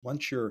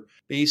Once your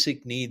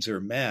basic needs are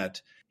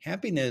met,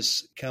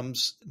 happiness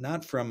comes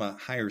not from a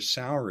higher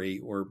salary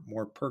or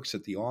more perks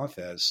at the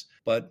office,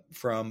 but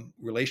from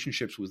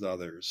relationships with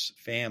others,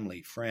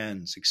 family,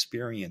 friends,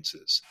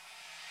 experiences.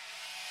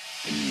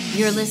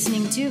 You're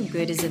listening to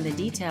Good is in the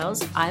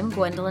Details. I'm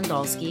Gwendolyn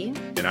Dolsky.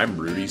 And I'm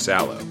Rudy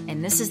Sallow.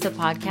 And this is the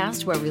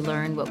podcast where we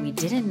learn what we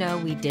didn't know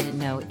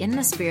in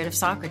the spirit of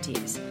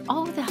Socrates,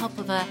 all with the help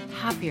of a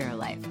happier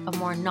life, a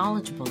more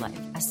knowledgeable life,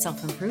 a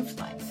self-improved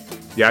life.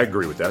 Yeah, I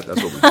agree with that.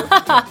 That's what we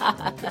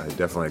do. I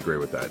definitely agree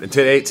with that. And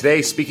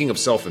today, speaking of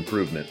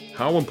self-improvement,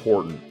 how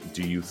important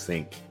do you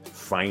think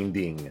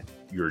finding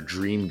your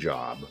dream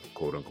job,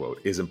 quote unquote,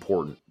 is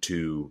important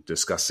to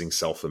discussing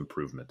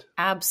self-improvement?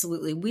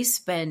 Absolutely. We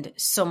spend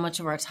so much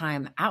of our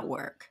time at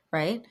work,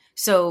 right?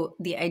 So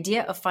the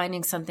idea of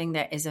finding something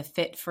that is a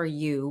fit for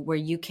you, where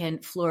you can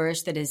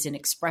flourish, that is an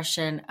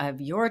expression of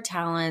your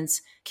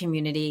talents,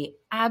 community,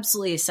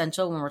 absolutely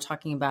essential when we're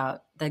talking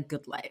about the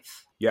good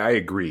life. Yeah, I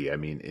agree. I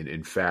mean,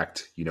 in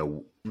fact,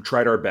 we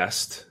tried our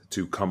best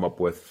to come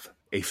up with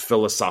a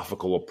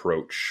philosophical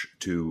approach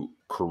to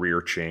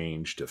career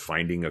change, to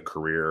finding a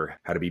career,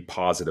 how to be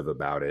positive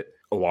about it.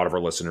 A lot of our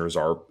listeners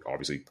are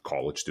obviously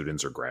college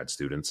students or grad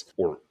students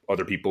or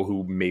other people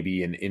who may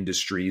be in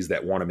industries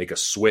that want to make a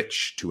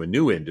switch to a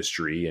new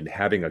industry, and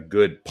having a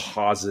good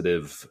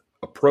positive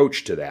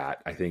approach to that,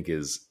 I think,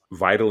 is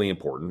vitally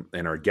important.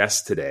 And our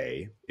guest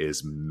today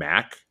is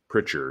Mac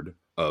Prichard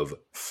of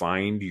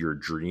Find Your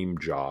Dream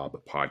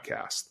Job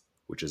podcast,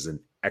 which is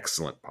an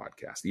excellent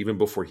podcast. Even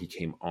before he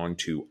came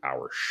onto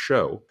our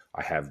show,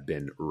 I have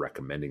been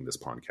recommending this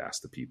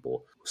podcast to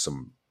people.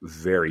 Some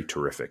very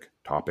terrific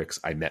topics.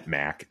 I met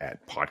Mac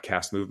at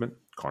Podcast Movement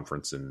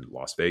conference in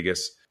Las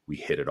Vegas. We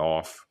hit it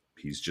off.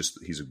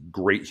 He's a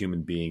great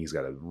human being. He's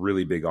got a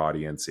really big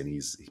audience, and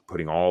he's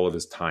putting all of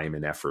his time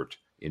and effort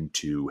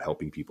into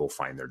helping people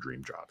find their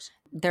dream jobs.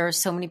 There are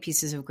so many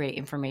pieces of great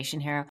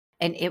information here.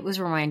 And it was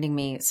reminding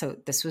me, so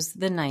this was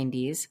the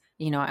 90s.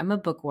 I'm a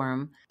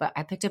bookworm, but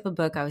I picked up a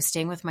book. I was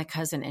staying with my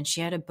cousin, and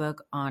she had a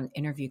book on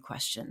interview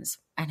questions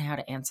and how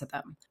to answer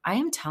them. I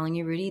am telling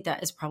you, Rudy,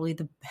 that is probably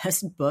the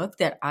best book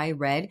that I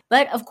read.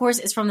 But of course,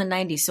 it's from the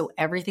 90s. So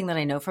everything that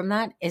I know from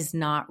that is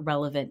not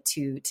relevant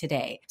to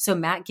today. So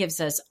Matt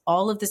gives us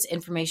all of this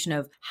information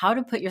of how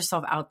to put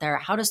yourself out there,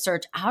 how to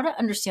search, how to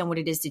understand what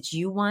it is that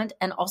you want,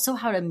 and also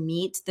how to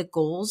meet the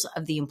goals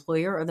of the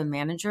employer or the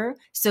manager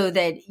so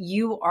that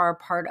you are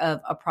part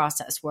of a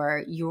process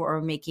where you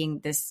are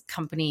making this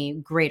company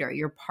greater.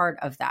 You're part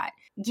of that.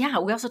 Yeah.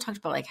 We also talked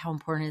about how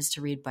important it is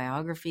to read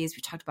biographies.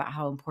 We talked about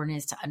how important it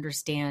is to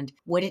understand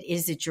what it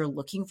is that you're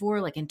looking for,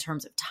 in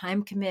terms of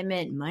time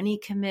commitment, money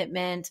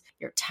commitment,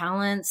 your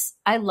talents.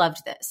 I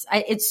loved this.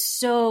 It's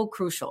so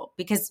crucial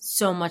because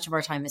so much of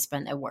our time is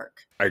spent at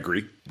work. I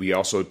agree. We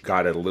also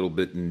got a little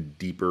bit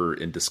deeper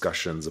in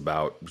discussions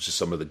about just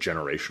some of the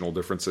generational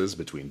differences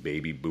between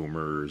baby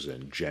boomers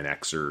and Gen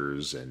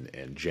Xers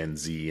and Gen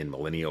Z and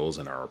millennials,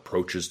 and our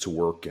approaches to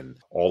work and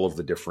all of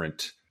the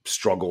different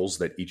struggles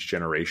that each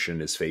generation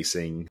is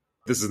facing.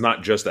 This is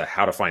not just a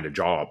how to find a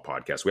job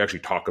podcast. We actually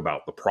talk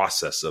about the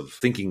process of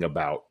thinking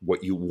about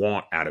what you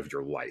want out of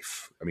your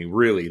life. I mean,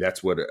 really, at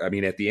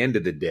the end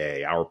of the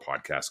day, our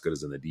podcast, Good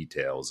is in the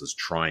Details, is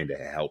trying to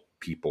help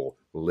people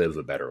live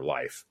a better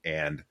life.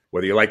 And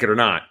whether you like it or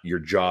not, your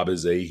job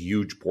is a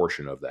huge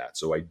portion of that.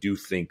 So I do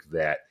think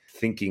that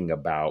thinking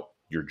about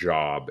your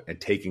job and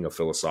taking a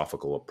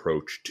philosophical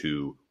approach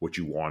to what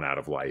you want out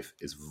of life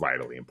is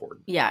vitally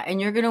important. Yeah.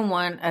 And you're going to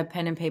want a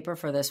pen and paper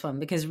for this one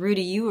because,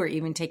 Rudy, you were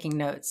even taking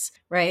notes,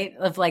 right?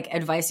 Of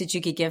advice that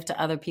you could give to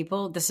other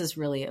people. This is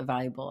really a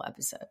valuable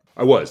episode.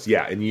 I was.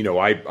 Yeah. And,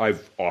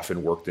 I've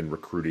often worked in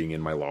recruiting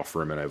in my law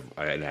firm, and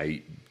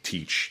I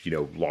teach,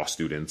 law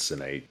students,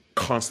 and I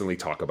constantly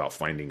talk about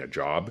finding a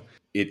job.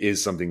 It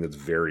is something that's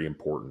very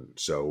important.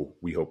 So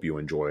we hope you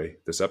enjoy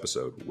this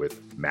episode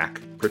with Mac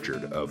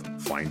Prichard of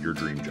Find Your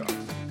Dream Job.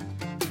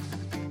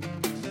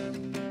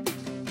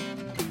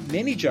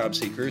 Many job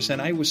seekers, and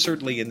I was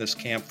certainly in this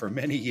camp for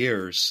many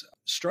years,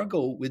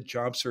 struggle with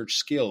job search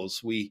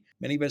skills.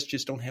 Many of us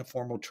just don't have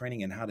formal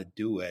training in how to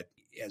do it.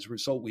 As a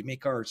result, we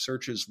make our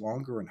searches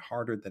longer and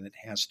harder than it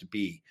has to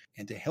be.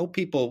 And to help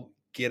people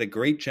get a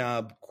great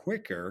job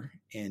quicker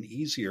and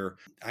easier,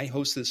 I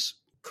host this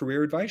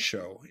career advice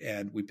show,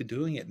 and we've been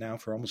doing it now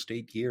for almost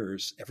 8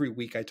 years. Every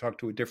week I talk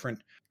to a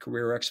different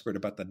career expert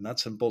about the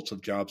nuts and bolts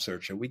of job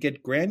search, and we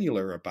get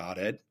granular about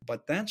it,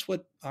 but that's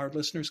what our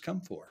listeners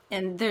come for.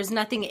 And there's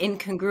nothing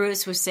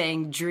incongruous with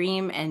saying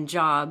dream and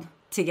job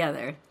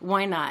together.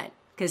 Why not?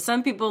 Because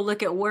some people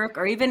look at work,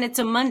 or even it's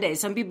a Monday.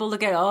 Some people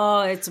look at,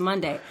 it's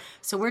Monday.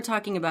 So we're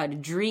talking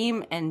about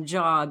dream and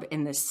job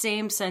in the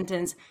same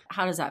sentence.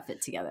 How does that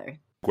fit together?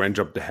 Gwen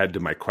jumped ahead to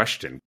my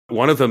question.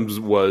 One of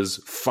them was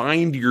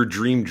find your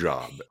dream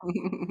job.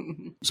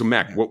 So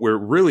Mac, what we're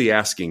really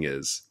asking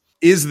is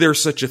there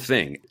such a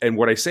thing? And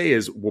what I say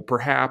is, well,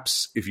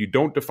 perhaps if you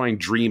don't define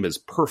dream as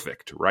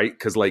perfect, right?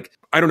 Because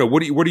I don't know,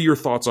 what are your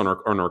thoughts on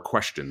our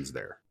questions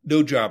there?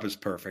 No job is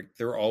perfect.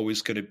 There are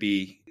always going to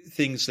be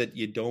things that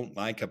you don't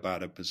like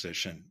about a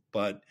position.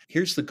 But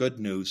here's the good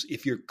news.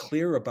 If you're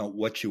clear about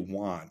what you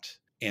want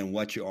and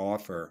what you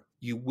offer,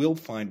 you will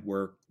find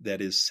work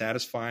that is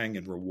satisfying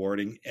and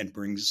rewarding and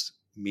brings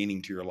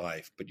meaning to your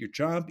life. But your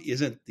job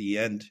isn't the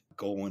end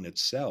goal in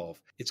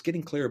itself. It's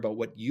getting clear about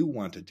what you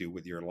want to do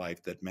with your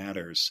life that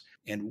matters.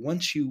 And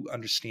once you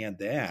understand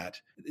that,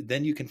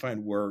 then you can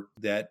find work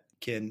that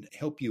can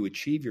help you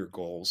achieve your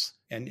goals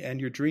and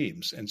your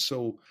dreams. And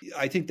so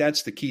I think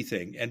that's the key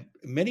thing. And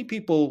many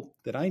people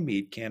that I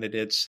meet,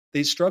 candidates,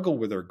 they struggle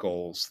with their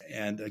goals.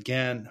 And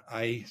again,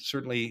 I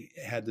certainly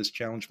had this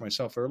challenge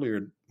myself earlier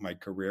in my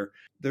career.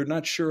 They're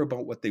not sure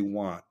about what they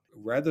want.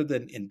 Rather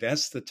than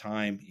invest the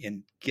time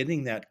in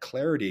getting that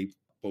clarity,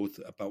 both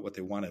about what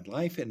they want in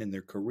life and in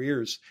their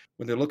careers,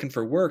 when they're looking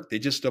for work, they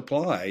just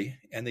apply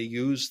and they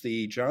use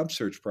the job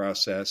search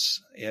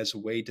process as a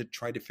way to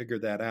try to figure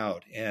that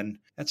out. And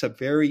that's a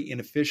very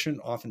inefficient,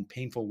 often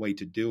painful way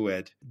to do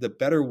it. The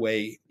better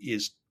way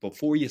is,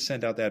 before you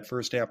send out that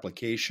first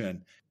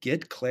application,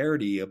 get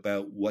clarity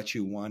about what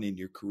you want in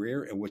your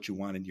career and what you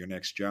want in your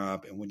next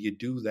job. And when you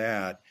do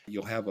that,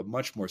 you'll have a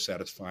much more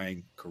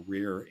satisfying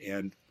career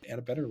and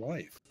a better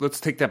life. Let's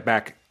take that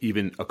back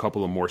even a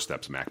couple of more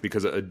steps, Mac,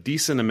 because a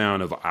decent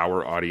amount of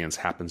our audience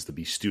happens to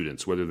be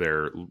students, whether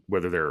they're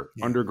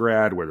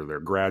undergrad, whether they're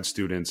grad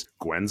students.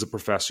 Gwen's a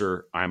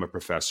professor, I'm a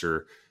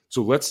professor.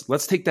 So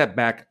let's take that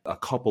back a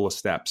couple of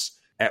steps.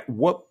 At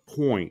what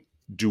point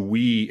do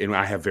we, and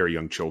I have very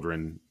young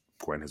children,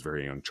 Gwen has a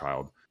very young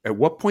child. At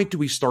what point do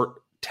we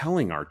start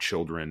telling our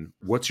children,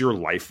 what's your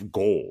life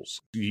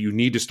goals? You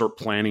need to start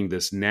planning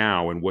this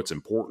now and what's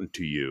important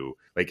to you.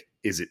 Like,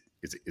 is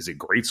it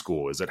grade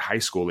school? Is it high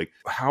school? Like,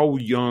 how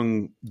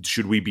young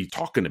should we be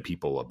talking to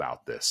people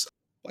about this?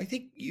 I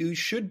think you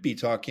should be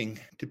talking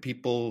to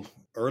people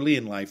early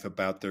in life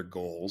about their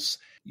goals.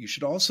 You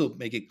should also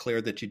make it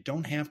clear that you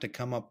don't have to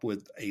come up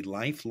with a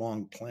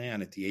lifelong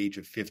plan at the age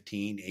of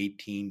 15,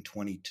 18,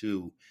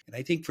 22. And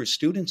I think for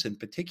students in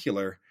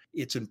particular,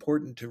 it's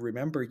important to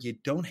remember you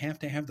don't have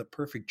to have the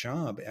perfect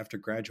job after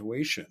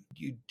graduation.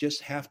 You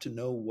just have to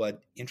know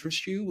what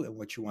interests you and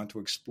what you want to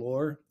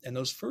explore. And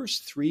those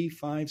first 3,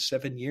 5,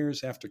 7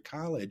 years after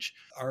college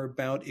are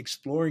about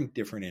exploring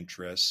different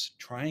interests,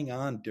 trying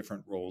on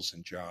different roles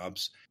and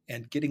jobs,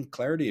 and getting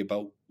clarity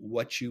about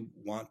what you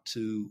want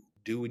to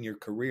do in your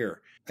career.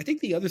 I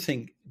think the other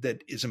thing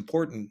that is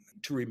important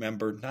to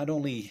remember, not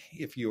only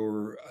if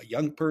you're a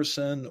young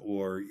person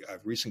or a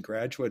recent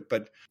graduate,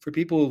 but for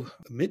people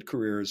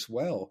mid-career as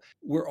well,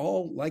 we're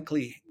all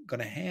likely going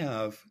to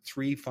have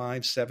 3,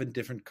 5, 7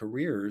 different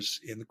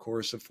careers in the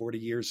course of 40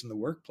 years in the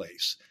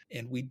workplace.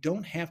 And we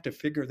don't have to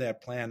figure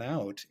that plan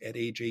out at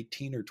age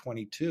 18 or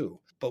 22.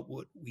 But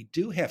what we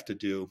do have to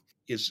do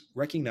is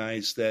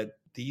recognize that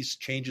these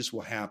changes will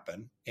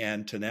happen.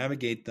 And to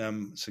navigate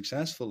them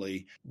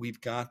successfully,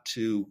 we've got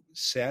to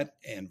set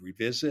and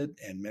revisit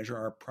and measure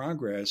our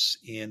progress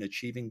in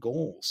achieving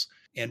goals.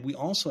 And we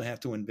also have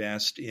to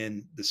invest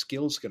in the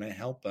skills going to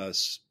help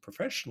us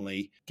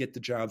professionally get the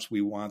jobs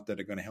we want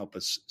that are going to help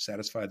us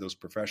satisfy those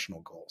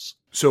professional goals.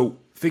 So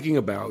thinking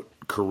about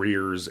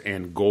careers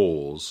and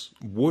goals,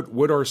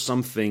 what are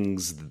some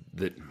things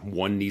that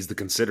one needs to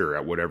consider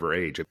at whatever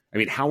age? I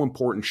mean, how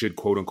important should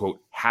quote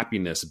unquote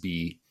happiness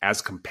be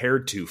as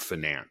compared to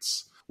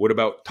finance? What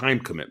about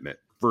time commitment?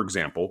 For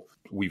example,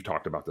 we've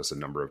talked about this a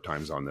number of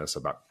times on this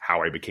about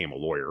how I became a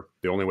lawyer.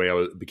 The only way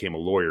I became a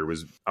lawyer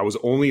was I was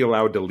only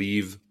allowed to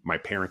leave my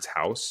parents'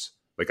 house.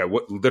 Like I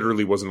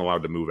literally wasn't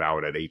allowed to move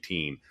out at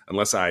 18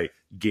 unless I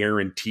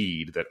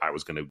guaranteed that I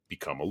was going to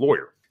become a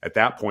lawyer. At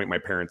that point, my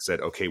parents said,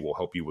 okay, we'll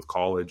help you with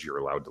college. You're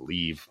allowed to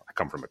leave. I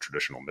come from a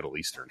traditional Middle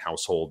Eastern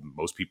household.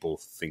 Most people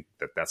think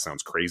that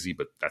sounds crazy,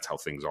 but that's how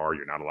things are.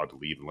 You're not allowed to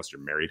leave unless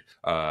you're married.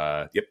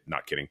 Yep,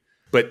 not kidding.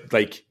 But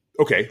like,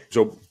 okay,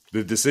 so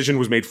the decision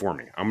was made for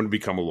me. I'm going to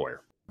become a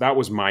lawyer. That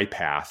was my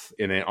path.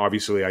 And then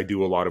obviously I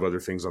do a lot of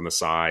other things on the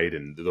side,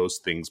 and those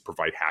things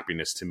provide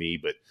happiness to me.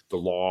 But the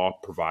law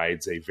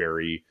provides a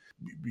very,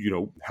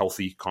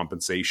 healthy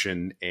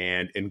compensation.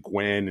 And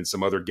Gwen and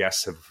some other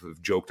guests have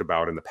joked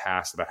about in the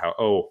past about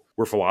how,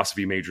 we're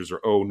philosophy majors,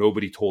 or,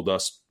 nobody told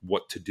us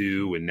what to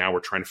do. And now we're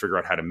trying to figure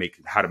out how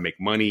to make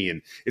money.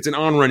 And it's an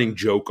on-running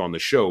joke on the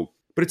show,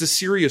 but it's a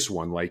serious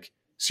one. Like,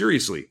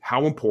 seriously,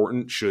 how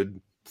important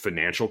should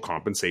financial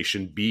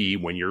compensation be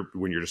when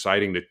you're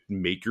deciding to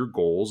make your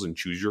goals and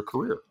choose your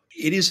career?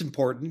 It is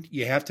important.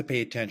 You have to pay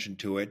attention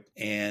to it,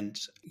 and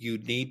you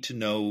need to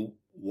know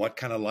what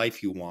kind of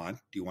life you want.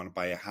 Do you want to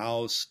buy a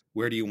house?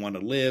 Where do you want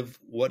to live?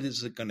 What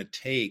is it going to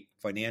take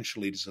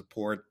financially to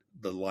support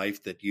the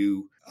life that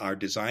you are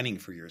designing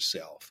for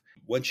yourself?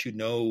 Once you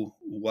know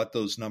what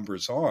those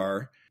numbers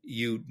are,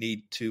 you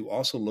need to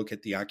also look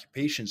at the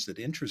occupations that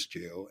interest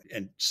you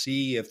and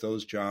see if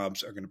those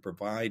jobs are going to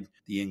provide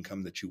the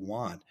income that you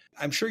want.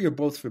 I'm sure you're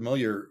both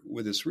familiar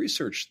with this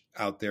research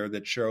out there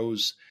that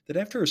shows that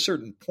after a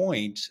certain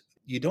point,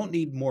 you don't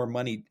need more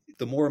money.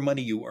 The more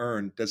money you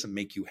earn doesn't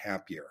make you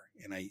happier.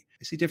 And I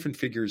see different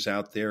figures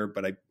out there,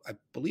 but I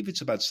believe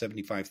it's about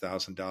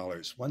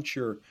 $75,000. Once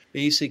your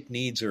basic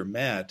needs are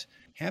met,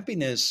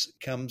 Happiness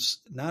comes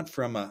not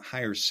from a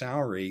higher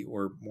salary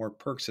or more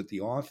perks at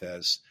the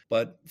office,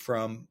 but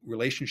from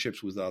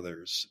relationships with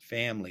others,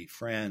 family,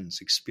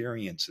 friends,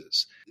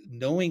 experiences.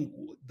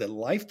 Knowing the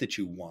life that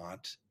you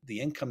want, the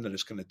income that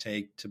it's going to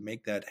take to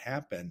make that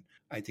happen,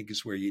 I think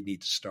is where you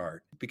need to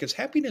start. Because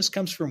happiness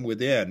comes from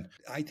within.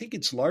 I think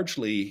it's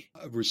largely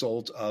a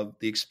result of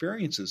the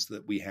experiences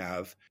that we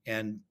have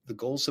and the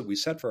goals that we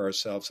set for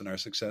ourselves and our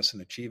success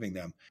in achieving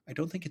them. I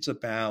don't think it's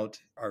about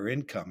our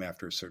income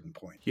after a certain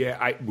point.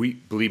 Yeah,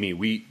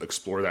 we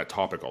explore that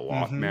topic a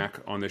lot, Mac,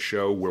 on the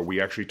show, where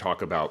we actually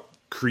talk about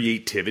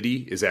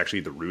creativity is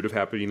actually the root of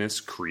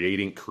happiness.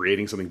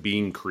 Creating something,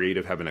 being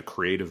creative, having a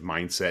creative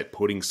mindset,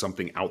 putting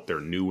something out there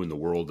new in the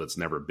world that's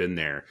never been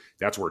there.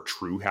 That's where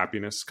true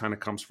happiness kind of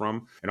comes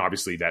from. And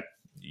obviously that,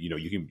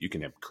 you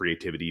can have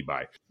creativity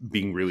by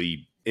being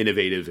really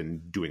innovative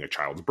and doing a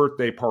child's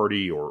birthday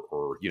party or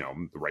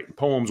writing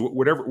poems,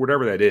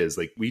 whatever that is.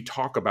 Like, we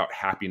talk about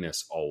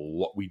happiness a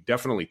lot. We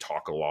definitely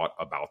talk a lot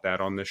about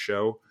that on this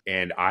show.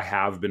 And I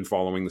have been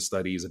following the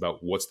studies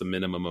about what's the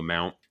minimum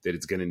amount that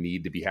it's going to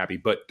need to be happy.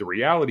 But the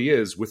reality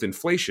is, with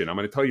inflation, I'm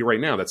going to tell you right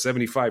now that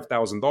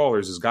 $75,000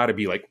 has got to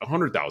be like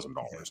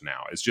 $100,000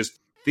 now. It's just,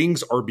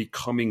 things are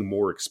becoming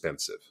more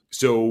expensive.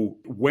 So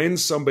when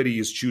somebody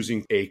is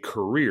choosing a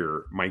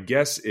career, my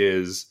guess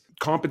is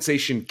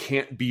compensation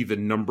can't be the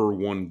number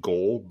one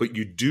goal, but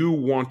you do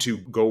want to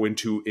go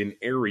into an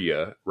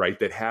area, right,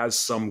 that has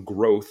some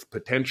growth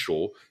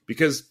potential,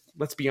 because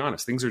let's be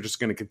honest, things are just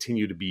going to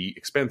continue to be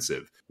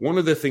expensive. One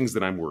of the things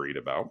that I'm worried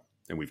about,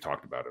 and we've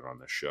talked about it on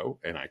this show,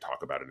 and I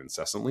talk about it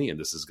incessantly, and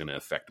this is going to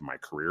affect my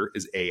career,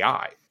 is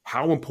AI.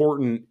 How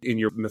important in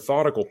your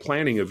methodical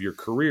planning of your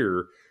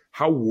career,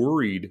 how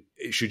worried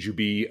should you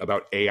be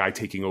about AI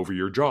taking over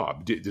your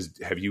job?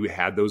 Have you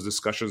had those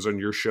discussions on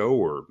your show,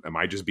 or am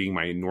I just being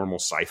my normal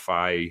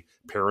sci-fi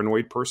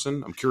paranoid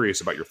person? I'm curious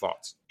about your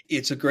thoughts.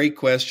 It's a great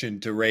question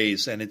to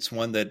raise, and it's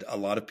one that a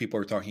lot of people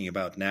are talking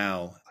about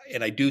now.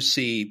 And I do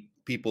see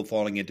people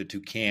falling into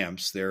two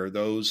camps. There are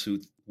those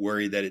who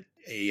worry that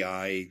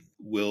AI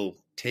will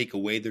take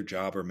away their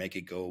job or make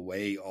it go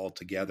away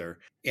altogether.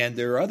 And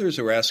there are others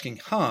who are asking,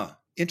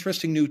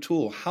 interesting new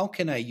tool. How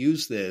can I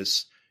use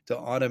this to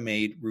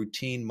automate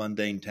routine,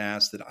 mundane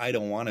tasks that I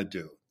don't want to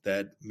do,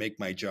 that make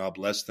my job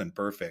less than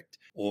perfect,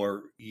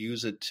 or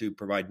use it to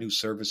provide new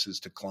services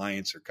to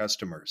clients or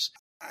customers?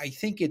 I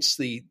think it's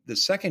the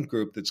second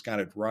group that's got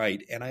it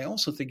right. And I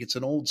also think it's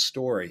an old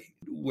story.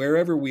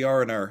 Wherever we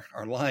are in our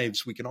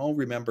lives, we can all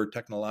remember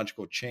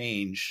technological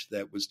change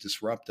that was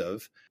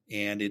disruptive,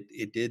 and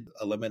it did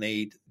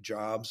eliminate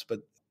jobs, but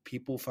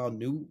people found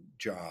new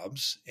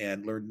jobs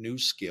and learned new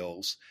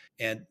skills.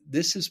 And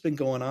this has been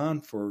going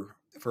on for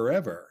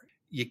forever.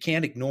 You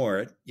can't ignore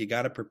it. You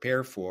got to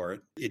prepare for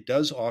it. It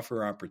does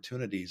offer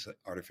opportunities,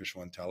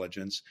 artificial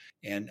intelligence.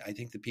 And I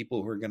think the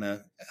people who are going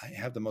to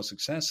have the most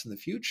success in the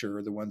future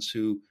are the ones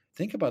who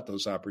think about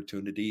those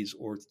opportunities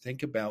or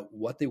think about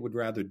what they would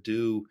rather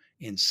do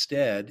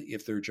instead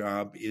if their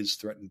job is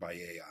threatened by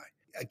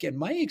AI. Again,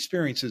 my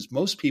experience is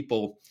most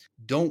people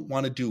don't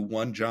want to do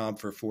one job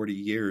for 40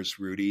 years,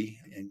 Rudy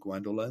and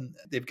Gwendolyn.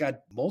 They've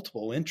got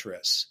multiple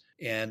interests,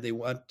 and they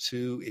want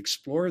to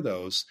explore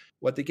those.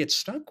 What they get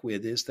stuck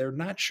with is they're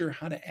not sure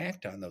how to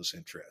act on those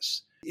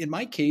interests. In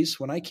my case,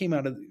 when I came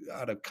out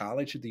of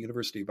college at the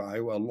University of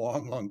Iowa a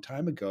long, long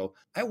time ago,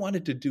 I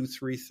wanted to do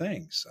three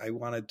things. I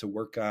wanted to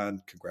work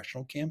on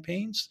congressional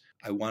campaigns,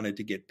 I wanted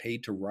to get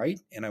paid to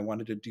write, and I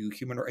wanted to do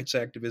human rights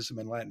activism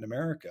in Latin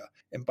America.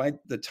 And by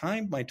the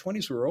time my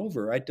 20s were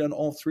over, I'd done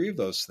all three of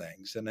those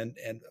things and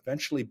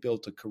eventually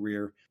built a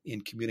career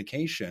in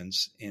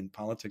communications, in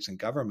politics and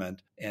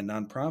government and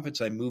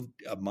nonprofits. I moved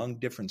among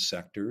different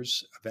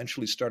sectors,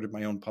 eventually started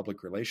my own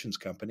public relations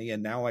company,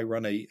 and now I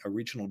run a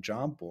regional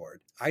job board.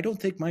 I don't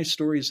think my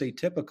story is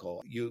atypical.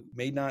 You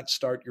may not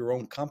start your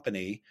own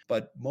company,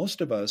 but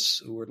most of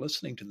us who are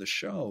listening to the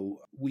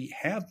show, we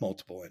have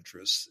multiple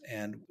interests,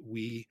 and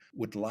we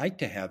would like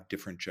to have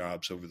different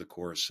jobs over the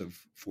course of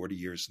 40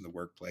 years in the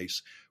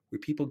workplace. Where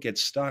people get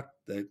stuck,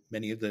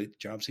 many of the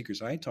job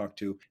seekers I talk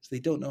to, they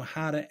don't know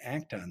how to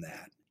act on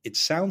that. It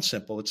sounds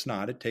simple. It's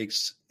not. It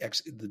takes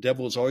the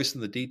devil is always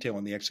in the detail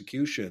and the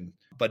execution.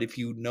 But if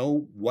you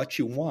know what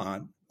you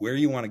want, where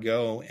you want to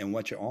go, and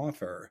what you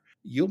offer,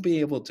 you'll be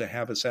able to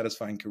have a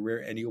satisfying career,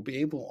 and you'll be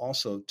able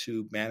also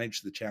to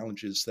manage the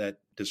challenges that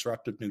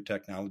disruptive new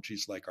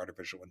technologies like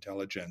artificial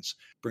intelligence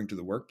bring to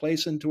the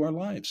workplace and to our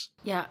lives.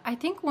 Yeah, I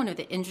think one of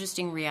the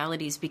interesting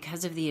realities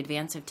because of the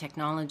advance of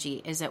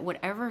technology is that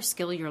whatever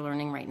skill you're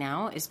learning right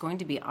now is going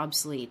to be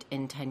obsolete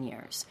in 10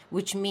 years,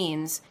 which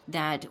means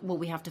that what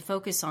we have to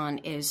focus on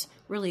is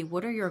really,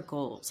 what are your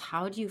goals?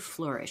 How do you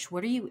flourish?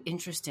 What are you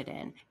interested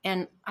in?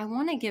 And I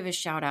want to give a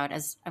shout out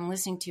as I'm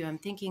listening to you, I'm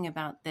thinking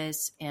about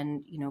this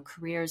and,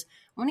 careers.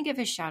 I want to give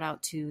a shout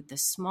out to the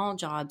small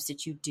jobs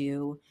that you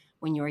do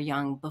when you're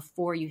young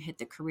before you hit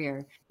the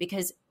career,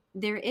 because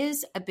there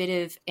is a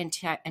bit of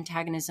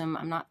antagonism.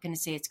 I'm not going to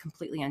say it's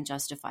completely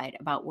unjustified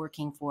about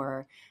working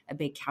for a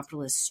big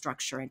capitalist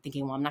structure and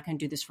thinking, well, I'm not going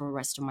to do this for the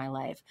rest of my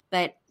life.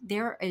 But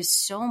there is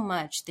so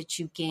much that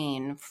you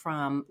gain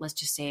from, let's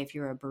just say, if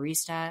you're a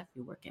barista,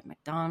 you work at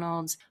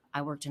McDonald's,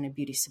 I worked in a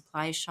beauty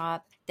supply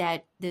shop,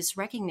 that this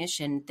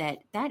recognition that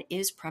that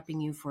is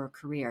prepping you for a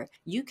career.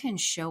 You can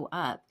show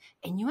up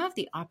and you have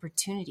the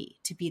opportunity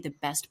to be the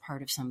best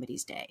part of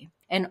somebody's day.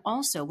 And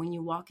also, when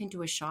you walk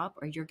into a shop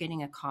or you're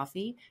getting a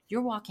coffee,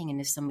 you're walking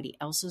into somebody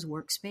else's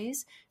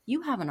workspace.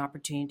 You have an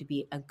opportunity to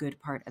be a good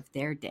part of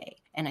their day.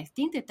 And I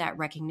think that that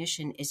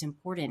recognition is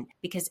important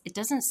because it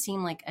doesn't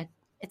seem like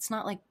it's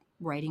not like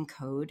writing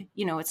code.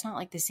 It's not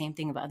like the same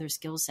thing of other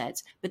skill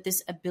sets, but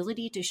this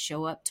ability to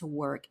show up to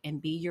work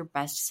and be your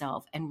best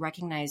self and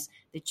recognize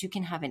that you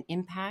can have an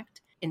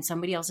impact in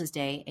somebody else's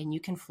day and you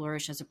can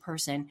flourish as a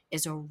person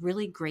is a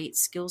really great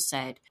skill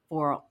set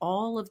for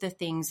all of the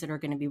things that are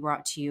going to be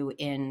brought to you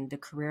in the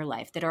career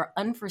life that are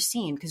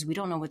unforeseen because we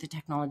don't know what the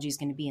technology is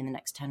going to be in the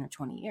next 10 or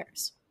 20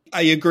 years.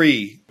 I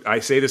agree. I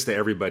say this to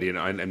everybody,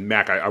 and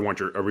Mac, I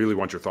really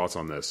want your thoughts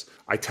on this.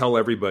 I tell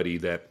everybody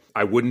that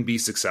I wouldn't be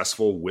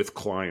successful with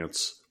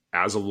clients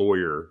as a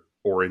lawyer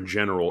or in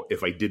general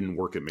if I didn't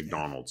work at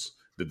McDonald's.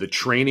 The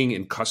training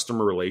in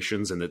customer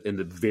relations and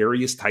the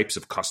various types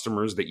of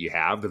customers that you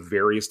have, the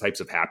various types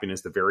of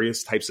happiness, the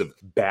various types of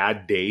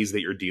bad days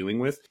that you're dealing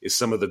with is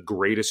some of the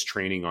greatest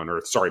training on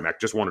earth. Sorry,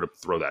 Mac, just wanted to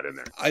throw that in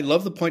there. I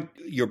love the point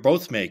you're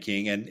both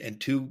making, and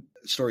two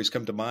stories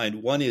come to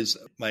mind. One is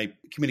my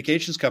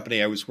communications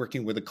company. I was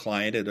working with a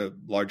client at a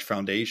large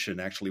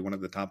foundation, actually one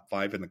of the top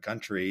 5 in the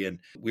country, and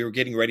we were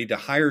getting ready to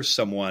hire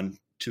someone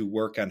to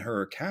work on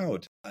her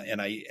account. And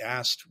I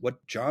asked,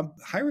 what job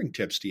hiring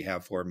tips do you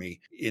have for me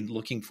in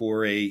looking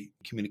for a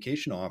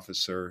communication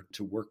officer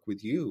to work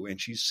with you?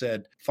 And she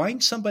said,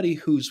 find somebody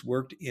who's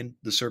worked in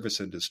the service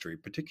industry,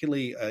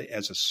 particularly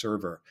as a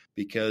server,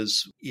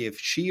 because if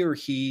she or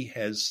he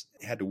has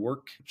had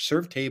to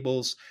serve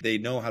tables, they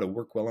know how to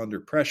work well under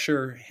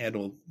pressure,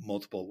 handle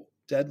multiple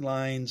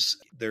deadlines.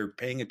 They're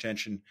paying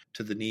attention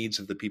to the needs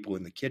of the people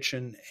in the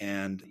kitchen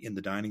and in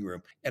the dining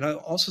room. And I'll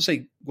also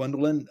say,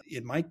 Gwendolyn,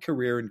 in my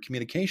career in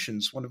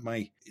communications, one of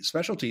my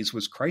specialties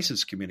was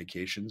crisis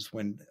communications.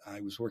 When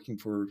I was working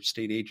for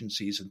state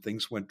agencies and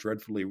things went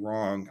dreadfully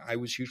wrong, I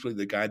was usually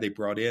the guy they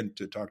brought in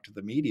to talk to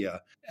the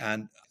media.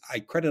 And I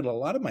credit a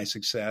lot of my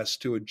success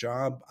to a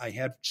job I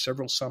had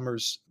several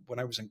summers when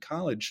I was in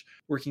college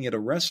working at a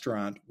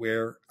restaurant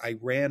where I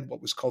ran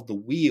what was called the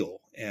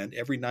wheel. And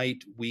every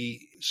night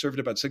we served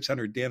about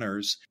 600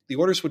 dinners. The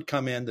orders would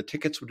come in, the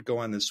tickets would go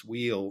on this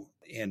wheel.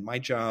 And my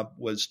job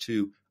was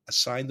to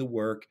assign the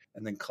work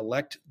and then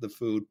collect the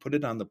food, put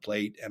it on the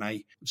plate. And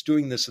I was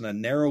doing this in a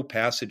narrow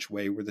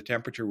passageway where the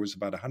temperature was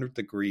about 100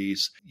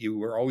 degrees. You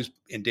were always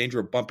in danger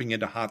of bumping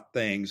into hot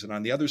things. And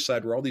on the other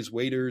side were all these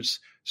waiters,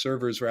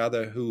 servers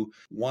rather, who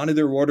wanted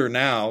their order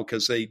now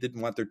because they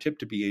didn't want their tip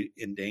to be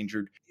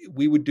endangered.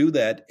 We would do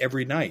that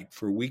every night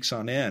for weeks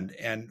on end.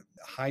 And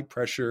high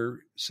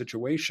pressure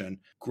situation,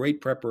 great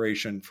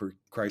preparation for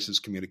crisis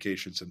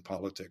communications and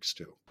politics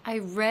too. I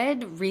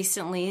read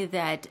recently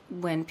that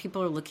when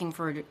people are looking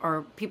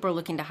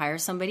to hire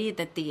somebody,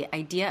 that the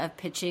idea of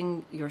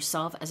pitching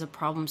yourself as a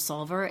problem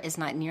solver is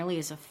not nearly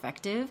as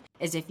effective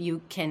as if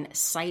you can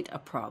cite a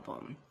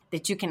problem,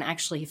 that you can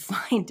actually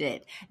find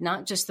it,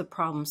 not just the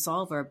problem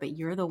solver, but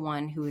you're the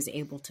one who is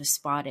able to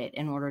spot it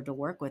in order to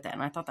work with it.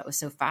 And I thought that was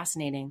so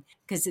fascinating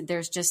because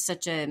there's just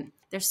such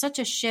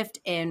a shift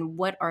in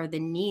what are the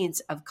needs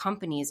of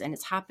companies, and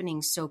it's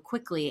happening so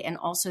quickly. And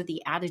also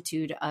the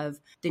attitude of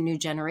the new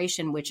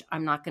generation, which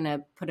I'm not going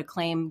to put a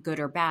claim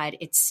good or bad.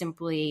 It's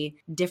simply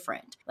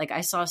different. Like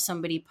I saw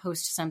somebody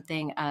post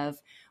something of,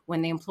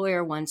 when the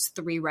employer wants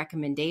 3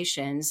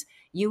 recommendations,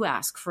 you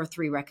ask for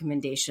 3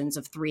 recommendations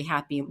of 3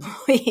 happy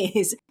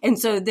employees. And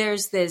so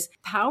there's this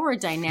power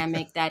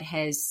dynamic that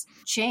has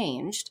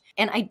changed.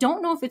 And I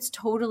don't know if it's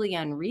totally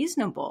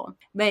unreasonable,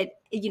 but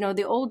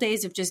the old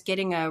days of just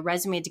getting a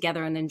resume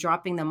together and then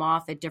dropping them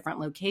off at different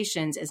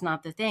locations is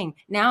not the thing.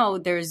 Now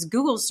there's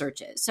Google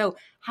searches. So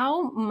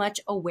how much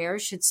aware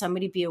should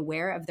somebody be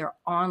aware of their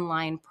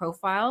online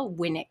profile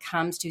when it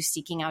comes to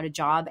seeking out a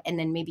job and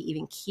then maybe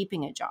even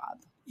keeping a job?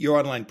 Your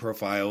online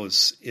profile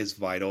is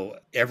vital.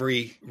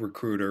 Every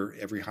recruiter,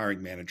 every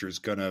hiring manager is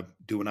going to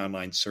do an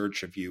online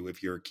search of you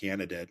if you're a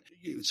candidate.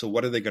 So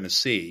what are they going to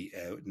see?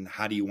 And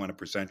how do you want to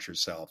present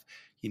yourself?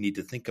 You need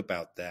to think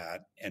about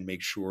that and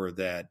make sure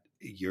that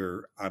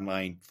your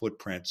online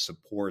footprint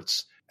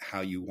supports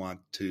how you want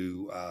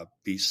to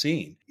be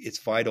seen. It's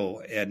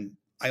vital. And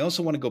I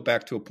also want to go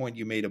back to a point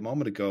you made a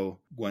moment ago,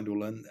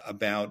 Gwendolyn,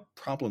 about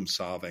problem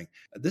solving.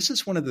 This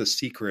is one of the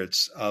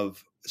secrets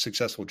of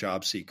successful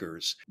job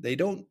seekers. They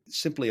don't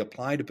simply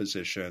apply to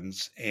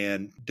positions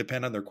and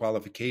depend on their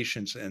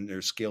qualifications and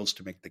their skills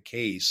to make the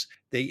case.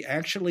 They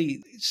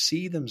actually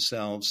see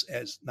themselves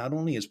as not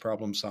only as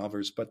problem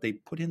solvers, but they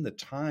put in the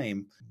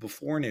time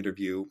before an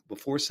interview,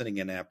 before sending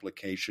in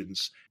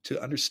applications,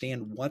 to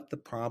understand what the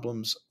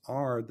problems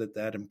are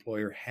that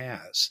employer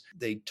has.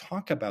 They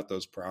talk about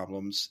those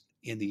problems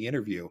in the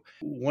interview.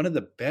 One of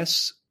the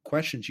best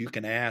questions you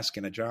can ask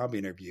in a job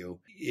interview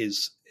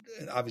is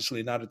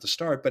obviously not at the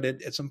start, but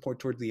at some point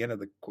toward the end of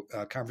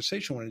the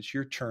conversation when it's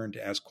your turn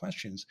to ask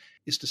questions,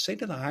 is to say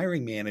to the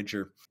hiring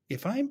manager,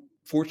 if I'm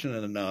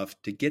fortunate enough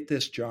to get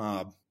this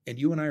job and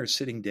you and I are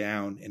sitting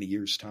down in a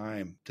year's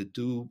time to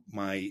do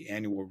my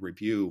annual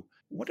review,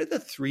 what are the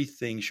 3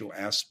 things you'll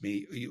ask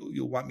me,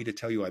 you'll want me to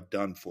tell you I've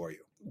done for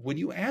you? When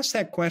you ask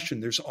that question,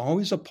 there's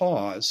always a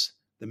pause.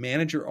 The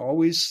manager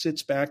always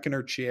sits back in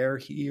her chair,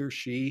 he or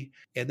she,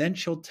 and then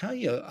she'll tell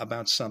you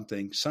about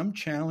something, some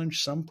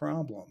challenge, some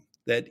problem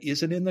that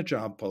isn't in the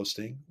job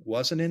posting,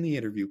 wasn't in the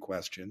interview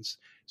questions.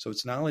 So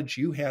it's knowledge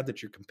you have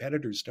that your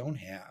competitors don't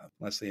have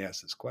unless they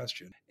ask this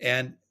question.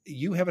 And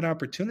you have an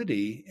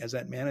opportunity as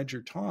that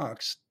manager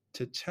talks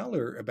to tell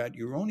her about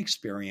your own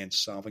experience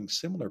solving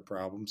similar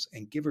problems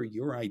and give her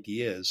your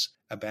ideas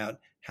about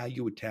how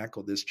you would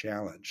tackle this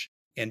challenge.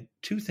 And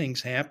 2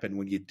 things happen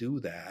when you do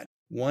that.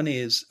 One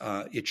is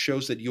it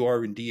shows that you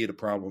are indeed a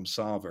problem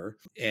solver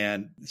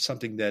and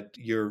something that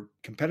your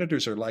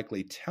competitors are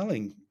likely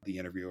telling the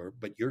interviewer,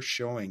 but you're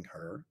showing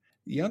her.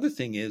 The other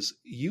thing is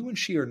you and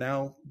she are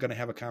now going to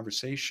have a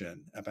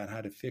conversation about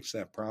how to fix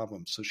that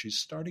problem. So she's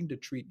starting to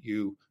treat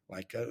you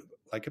like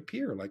a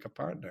peer, like a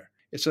partner.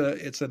 It's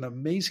an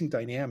amazing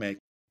dynamic.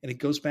 And it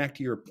goes back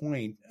to your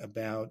point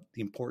about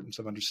the importance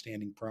of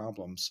understanding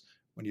problems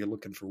when you're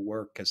looking for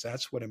work, because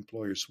that's what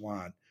employers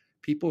want.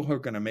 People who are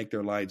going to make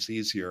their lives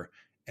easier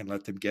and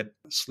let them get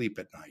sleep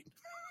at night.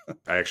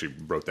 I actually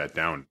wrote that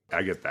down.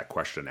 I get that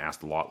question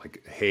asked a lot.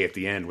 Like, hey, at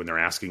the end, when they're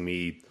asking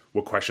me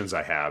what questions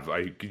I have,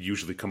 I could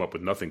usually come up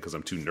with nothing because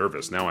I'm too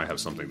nervous. Now I have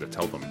something to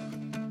tell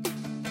them.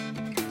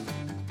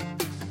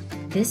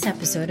 This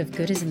episode of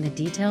Good is in the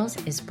Details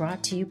is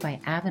brought to you by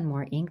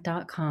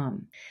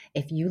AvonmoreInc.com.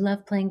 If you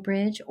love playing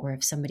bridge, or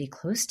if somebody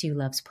close to you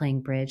loves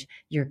playing bridge,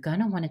 you're going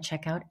to want to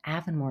check out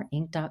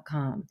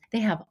AvonmoreInc.com.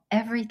 They have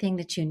everything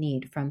that you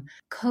need, from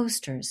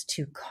coasters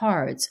to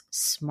cards,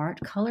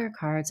 smart color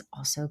cards,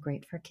 also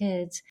great for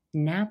kids,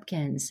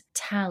 napkins,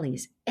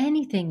 tallies,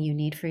 anything you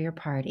need for your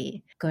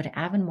party. Go to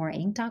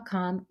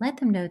AvonmoreInc.com, let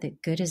them know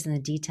that Good is in the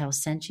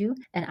Details sent you,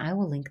 and I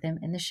will link them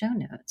in the show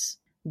notes.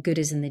 Good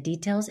is in the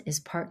Details is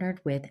partnered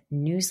with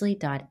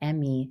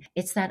Newsly.me.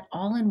 It's that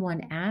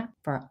all-in-one app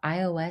for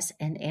iOS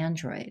and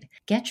Android.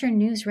 Get your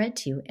news read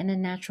to you in a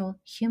natural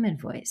human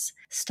voice.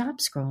 Stop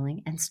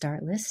scrolling and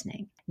start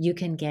listening. You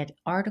can get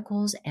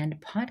articles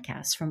and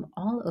podcasts from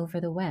all over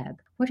the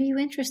web. What are you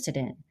interested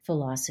in?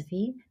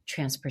 Philosophy,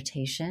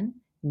 transportation,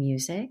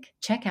 music?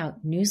 Check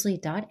out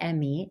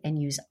Newsly.me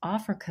and use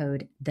offer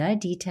code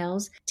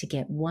THEDETAILS to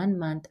get 1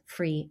 month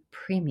free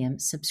premium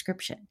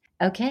subscription.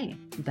 Okay,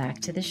 back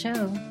to the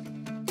show.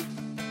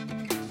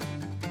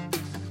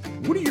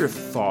 What are your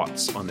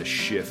thoughts on the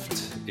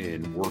shift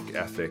in work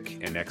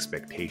ethic and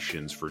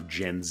expectations for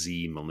Gen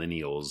Z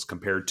millennials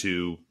compared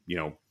to,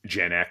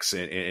 Gen X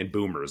and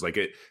boomers? Like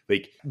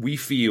we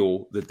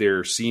feel that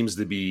there seems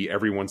to be,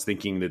 everyone's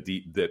thinking that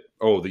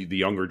the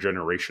younger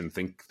generation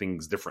think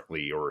things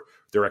differently, or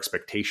their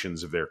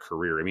expectations of their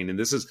career. I mean, and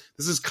this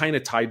is kind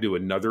of tied to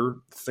another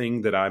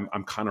thing that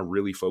I'm kind of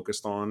really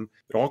focused on.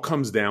 It all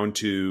comes down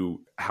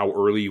to how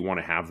early you want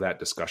to have that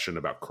discussion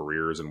about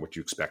careers and what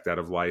you expect out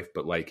of life.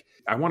 But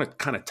I want to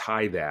kind of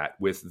tie that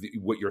with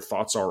what your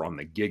thoughts are on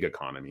the gig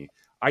economy.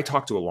 I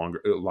talk to a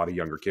lot of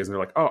younger kids, and they're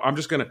like, "Oh, I'm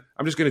just gonna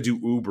do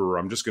Uber, or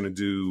I'm just gonna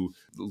do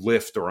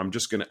Lyft, or I'm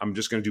just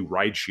gonna do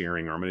ride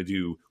sharing, or I'm gonna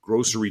do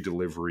grocery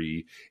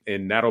delivery,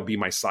 and that'll be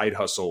my side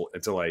hustle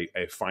until I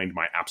find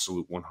my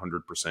absolute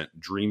 100%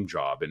 dream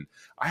job." And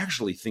I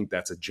actually think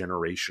that's a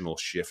generational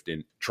shift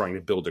in trying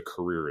to build a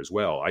career as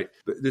well.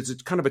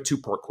 It's kind of a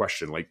 2-part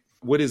question. Like,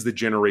 what is the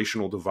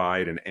generational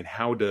divide, and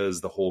how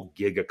does the whole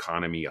gig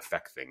economy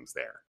affect things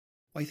there?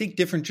 Well, I think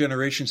different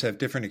generations have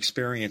different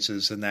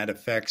experiences, and that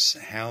affects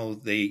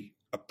how they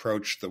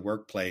approach the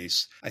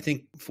workplace. I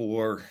think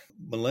for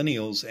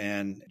millennials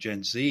and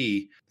Gen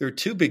Z, there are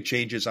 2 big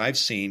changes I've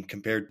seen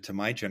compared to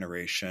my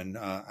generation.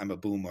 I'm a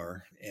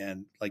boomer,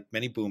 and like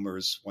many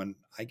boomers, when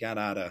I got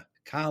out of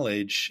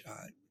college,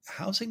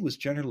 housing was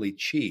generally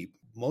cheap.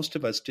 Most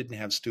of us didn't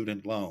have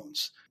student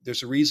loans.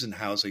 There's a reason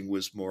housing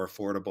was more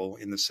affordable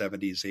in the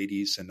 70s,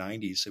 80s, and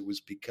 90s. It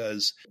was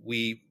because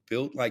we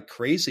built like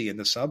crazy in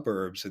the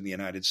suburbs in the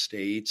United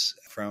States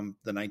from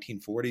the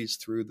 1940s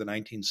through the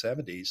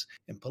 1970s.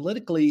 And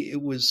politically,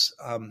 it was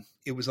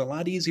a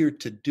lot easier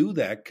to do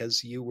that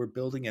because you were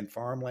building in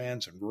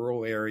farmlands and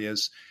rural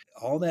areas.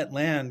 All that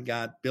land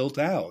got built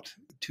out.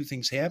 2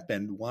 things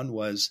happened. One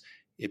was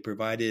it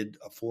provided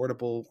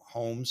affordable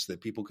homes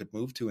that people could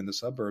move to in the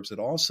suburbs. It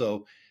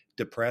also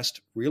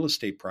depressed real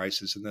estate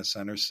prices in the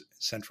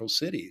central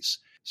cities.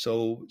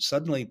 So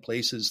suddenly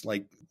places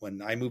like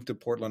when I moved to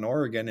Portland,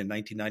 Oregon in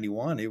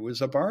 1991, it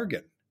was a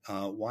bargain.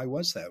 Why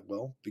was that?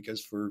 Well,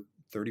 because for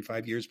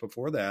 35 years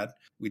before that,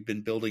 we'd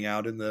been building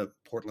out in the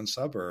Portland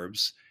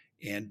suburbs,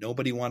 and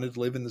nobody wanted to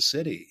live in the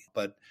city.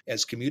 But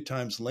as commute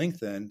times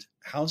lengthened,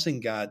 housing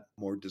got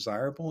more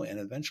desirable and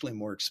eventually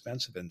more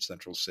expensive in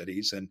central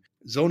cities. And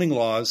zoning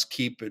laws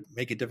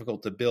make it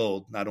difficult to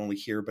build, not only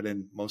here, but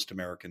in most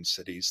American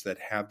cities that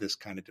have this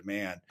kind of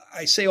demand.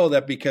 I say all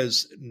that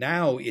because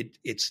now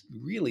it's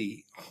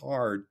really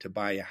hard to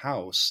buy a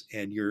house.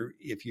 And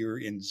if you're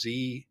in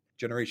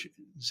Generation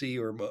Z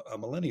or a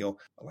millennial,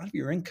 a lot of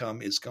your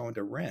income is going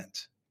to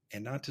rent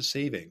and not to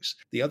savings.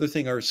 The other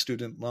thing are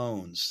student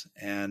loans.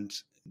 And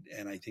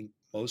I think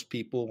most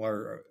people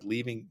are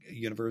leaving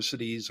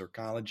universities or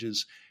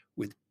colleges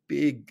with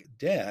big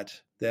debt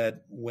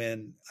that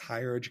when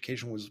higher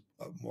education was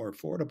more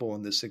affordable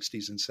in the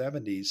 60s and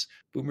 70s,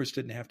 boomers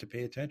didn't have to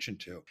pay attention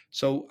to.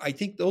 So I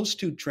think those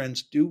two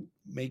trends do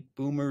make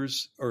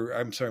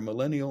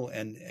millennial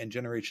and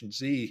Generation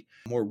Z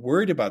more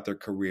worried about their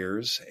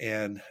careers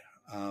and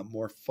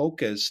more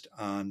focused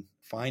on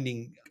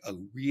finding a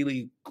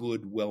really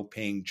good,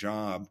 well-paying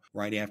job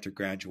right after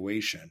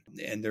graduation.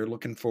 And they're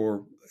looking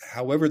for,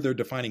 however they're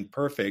defining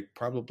perfect,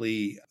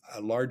 probably a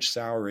large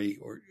salary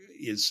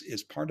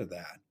is part of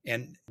that.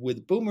 And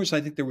with boomers, I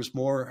think there was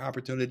more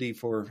opportunity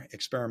for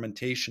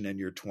experimentation in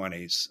your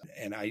 20s.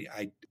 And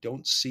I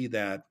don't see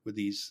that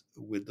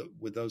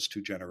with those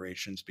two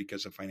generations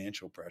because of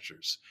financial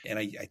pressures. And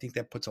I think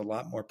that puts a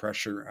lot more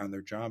pressure on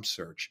their job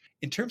search.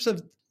 In terms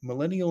of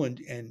millennial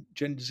and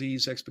Gen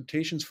Z's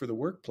expectations for the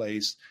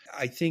workplace,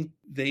 I think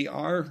they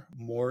are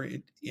more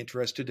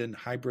interested in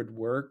hybrid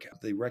work.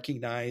 They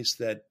recognize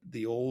that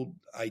the old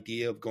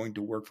idea of going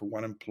to work for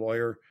one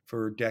employer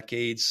for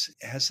decades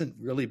hasn't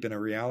really been a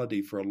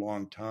reality for a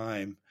long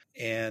time.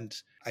 And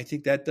I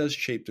think that does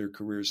shape their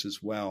careers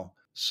as well.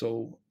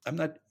 So am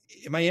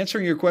I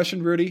answering your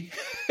question, Rudy?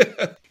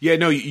 Yeah,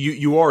 no,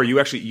 you are. You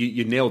actually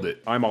you nailed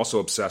it. I'm also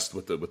obsessed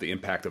with the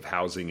impact of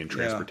housing and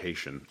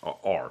transportation.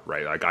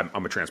 Right? Like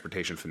I'm a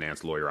transportation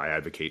finance lawyer. I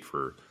advocate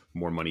for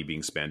more money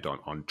being spent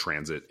on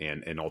transit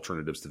and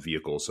alternatives to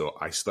vehicles. So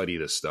I study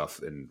this stuff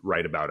and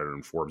write about it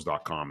on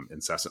Forbes.com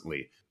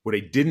incessantly. What I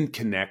didn't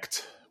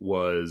connect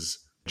was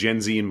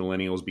Gen Z and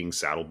millennials being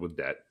saddled with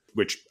debt,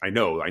 which I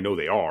know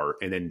they are,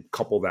 and then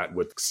couple that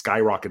with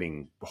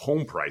skyrocketing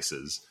home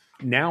prices.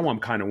 Now I'm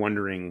kind of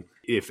wondering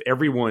if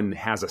everyone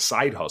has a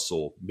side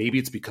hustle, maybe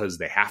it's because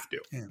they have to.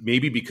 Yeah.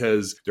 Maybe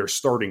because they're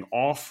starting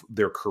off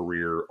their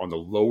career on the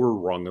lower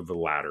rung of the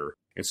ladder.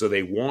 And so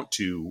they want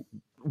to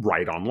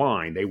write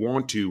online. They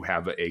want to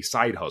have a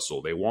side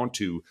hustle. They want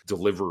to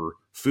deliver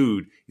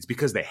food. It's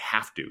because they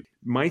have to.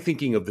 My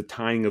thinking of the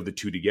tying of the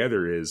two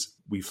together is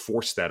we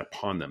force that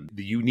upon them.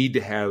 You need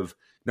to have,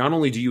 not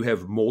only do you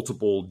have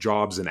multiple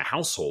jobs in a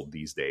household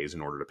these days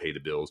in order to pay the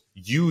bills,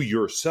 you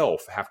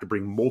yourself have to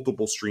bring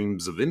multiple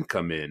streams of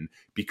income in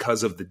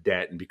because of the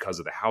debt and because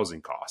of the housing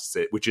costs,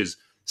 which is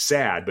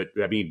sad, but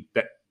I mean,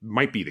 that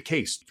might be the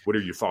case. What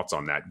are your thoughts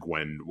on that,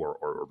 Gwen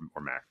or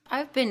Mac?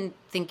 I've been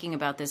thinking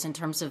about this in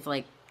terms of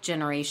like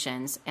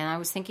generations, and I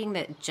was thinking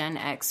that Gen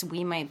X,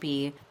 we might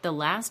be the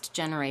last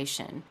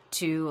generation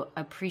to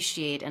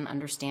appreciate and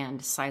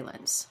understand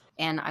silence.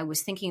 And I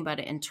was thinking about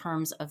it in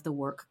terms of the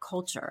work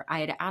culture. I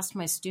had asked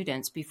my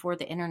students before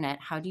the internet,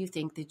 how do you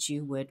think that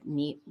you would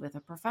meet with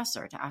a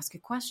professor to ask a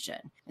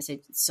question? I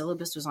said,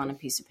 syllabus was on a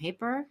piece of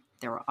paper,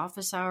 there were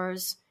office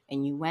hours,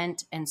 and you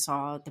went and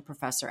saw the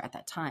professor at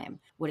that time.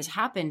 What has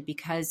happened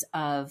because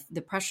of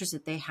the pressures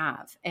that they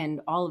have, and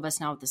all of us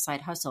now with the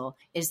side hustle,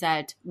 is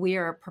that we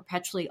are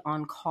perpetually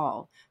on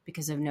call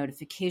because of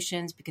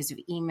notifications, because of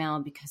email,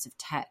 because of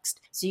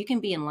text. So you can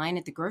be in line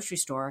at the grocery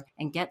store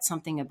and get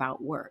something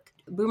about work.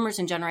 Boomers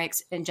and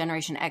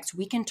Generation X,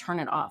 we can turn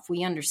it off.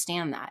 We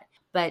understand that.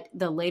 But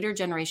the later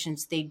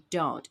generations, they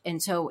don't.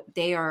 And so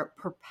they are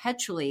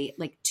perpetually,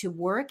 like, to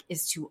work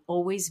is to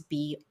always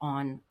be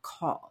on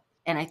call.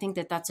 And I think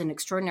that that's an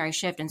extraordinary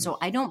shift. And so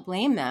I don't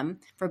blame them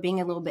for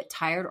being a little bit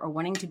tired or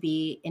wanting to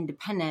be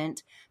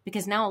independent,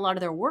 because now a lot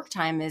of their work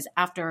time is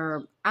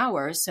after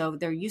hours. So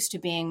they're used to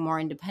being more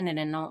independent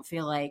and don't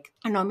feel like,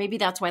 I don't know, maybe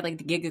that's why like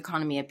the gig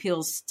economy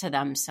appeals to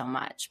them so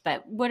much.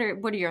 But what are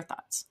your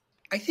thoughts?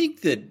 I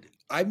think that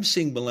I'm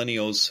seeing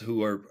millennials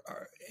who are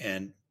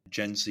and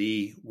Gen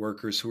Z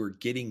workers who are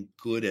getting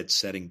good at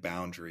setting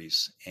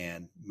boundaries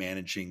and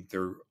managing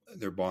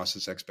their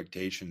boss's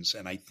expectations.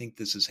 And I think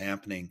this is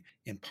happening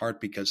in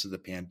part because of the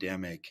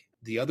pandemic.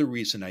 The other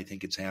reason I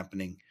think it's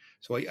happening,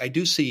 so I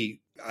do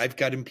see, I've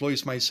got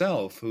employees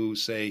myself who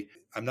say,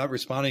 I'm not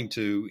responding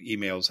to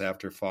emails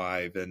after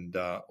 5 and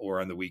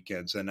or on the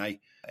weekends. And I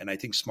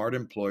think smart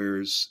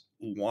employers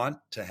want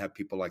to have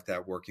people like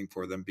that working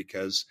for them,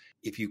 because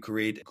if you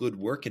create a good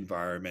work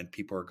environment,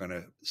 people are going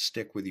to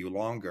stick with you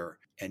longer.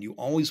 And you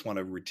always want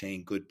to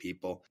retain good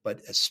people,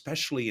 but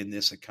especially in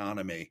this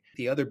economy.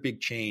 The other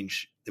big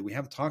change that we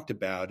haven't talked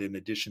about, in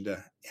addition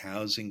to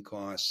housing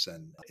costs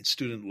and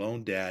student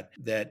loan debt,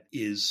 that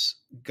is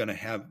going to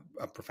have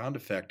a profound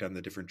effect on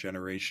the different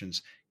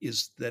generations,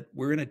 is that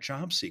we're in a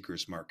job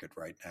seekers market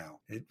right now.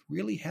 It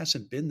really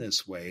hasn't been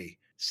this way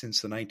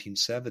since the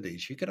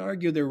 1970s. You could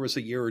argue there was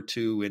a year or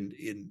two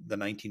in the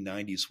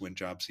 1990s when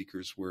job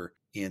seekers were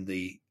in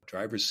the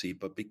driver's seat.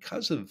 But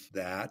because of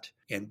that,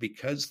 and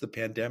because the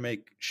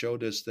pandemic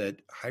showed us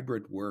that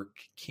hybrid work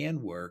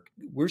can work,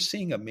 we're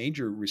seeing a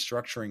major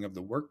restructuring of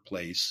the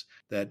workplace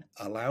that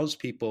allows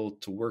people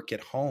to work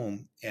at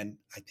home. And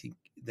I think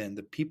then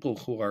the people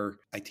who are,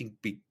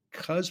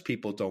 because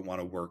people don't want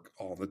to work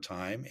all the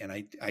time. And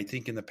I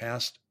think in the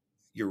past,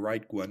 you're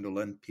right,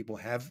 Gwendolyn, people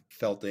have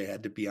felt they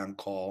had to be on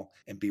call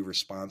and be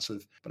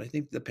responsive. But I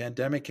think the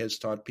pandemic has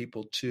taught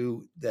people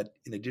too that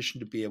in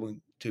addition to be able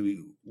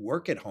to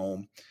work at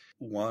home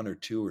 1 or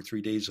 2 or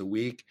 3 days a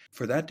week,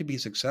 for that to be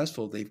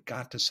successful, they've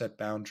got to set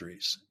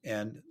boundaries.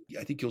 And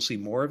I think you'll see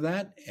more of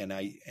that.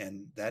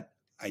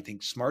 I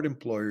think smart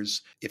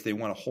employers, if they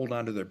want to hold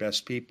on to their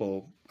best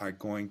people, are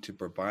going to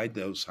provide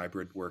those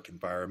hybrid work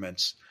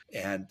environments,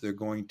 and they're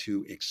going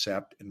to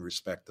accept and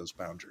respect those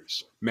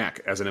boundaries.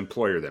 Mac, as an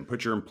employer then,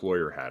 put your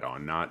employer hat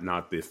on,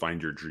 not the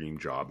find your dream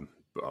job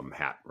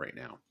hat right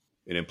now.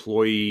 An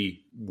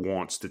employee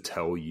wants to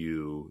tell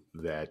you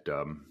that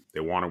they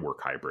want to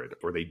work hybrid,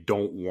 or they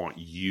don't want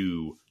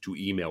you to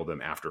email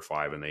them after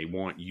 5 and they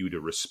want you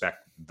to respect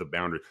the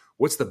boundary.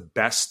 What's the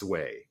best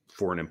way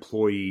for an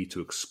employee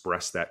to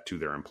express that to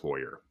their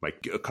employer?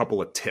 Like a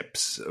couple of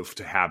tips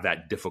to have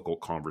that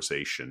difficult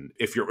conversation.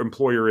 If your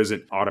employer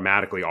isn't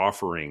automatically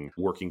offering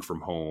working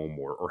from home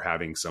or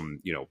having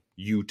some,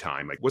 you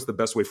time, like what's the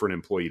best way for an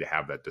employee to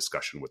have that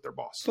discussion with their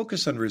boss?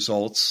 Focus on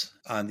results,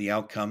 on the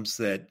outcomes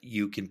that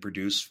you can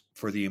produce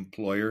for the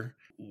employer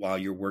while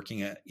you're working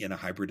in a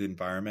hybrid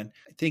environment.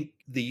 I think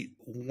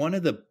one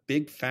of the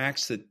big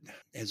facts that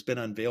has been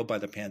unveiled by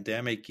the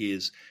pandemic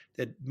is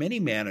that many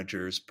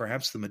managers,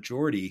 perhaps the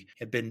majority,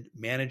 have been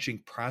managing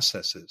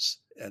processes.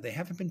 They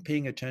haven't been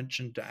paying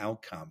attention to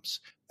outcomes,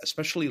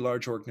 especially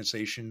large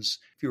organizations.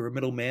 If you were a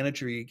middle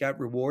manager, you got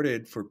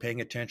rewarded for paying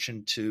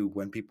attention to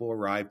when people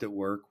arrived at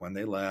work, when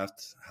they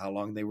left, how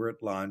long they were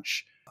at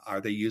lunch,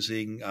 are they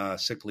using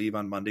sick leave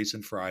on Mondays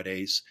and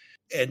Fridays.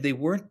 And they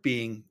weren't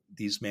being,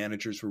 these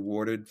managers,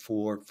 rewarded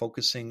for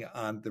focusing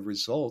on the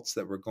results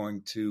that were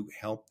going to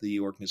help the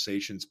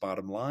organization's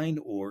bottom line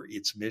or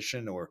its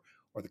mission or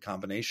the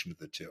combination of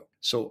the two.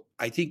 So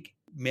I think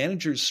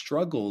managers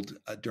struggled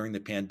during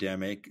the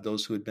pandemic,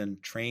 those who had been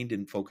trained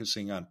in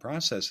focusing on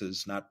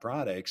processes, not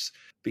products,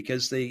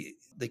 because they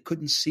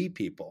couldn't see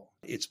people.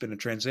 It's been a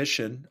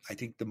transition. I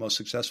think the most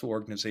successful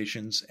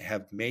organizations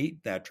have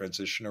made that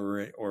transition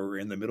or are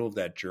in the middle of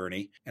that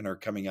journey and are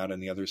coming out on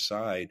the other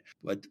side.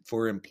 But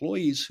for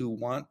employees who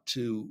want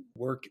to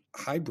work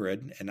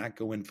hybrid and not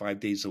go in 5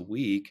 days a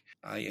week,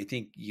 I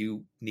think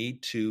you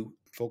need to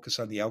focus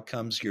on the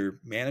outcomes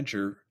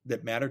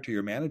that matter to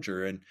your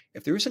manager. And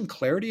if there isn't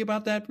clarity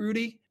about that,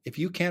 Rudy, if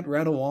you can't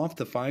rattle off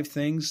the 5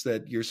 things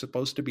that you're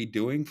supposed to be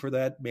doing for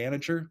that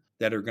manager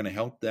that are going to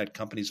help that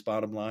company's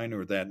bottom line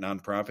or that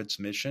nonprofit's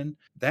mission,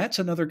 that's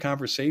another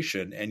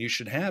conversation, and you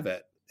should have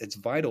it. It's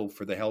vital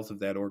for the health of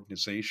that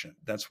organization.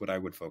 That's what I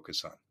would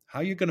focus on. How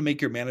you're going to make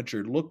your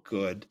manager look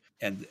good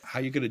and how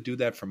you're going to do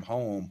that from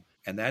home.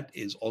 And that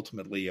is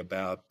ultimately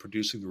about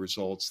producing the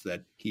results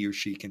that he or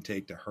she can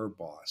take to her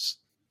boss.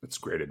 That's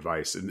great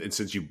advice. And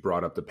since you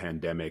brought up the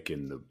pandemic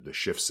and the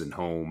shifts in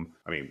home,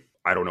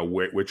 I don't know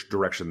which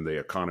direction the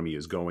economy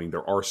is going.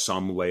 There are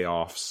some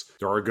layoffs.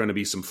 There are going to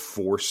be some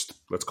forced,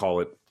 let's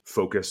call it,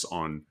 focus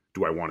on,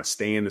 do I want to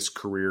stay in this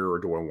career or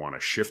do I want to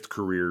shift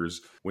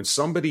careers? When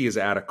somebody is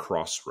at a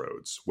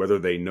crossroads, whether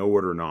they know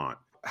it or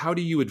not, how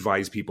do you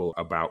advise people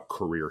about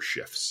career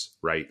shifts,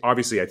 right?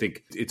 Obviously, I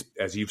think it's,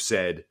 as you've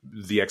said,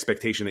 the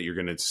expectation that you're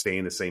going to stay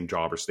in the same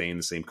job or stay in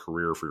the same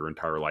career for your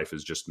entire life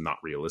is just not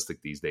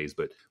realistic these days.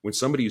 But when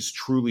somebody is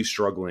truly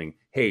struggling,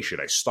 hey, should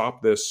I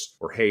stop this?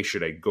 Or hey,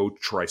 should I go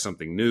try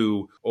something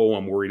new? Oh,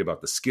 I'm worried about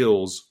the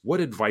skills.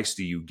 What advice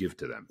do you give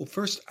to them? Well,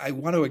 first, I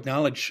want to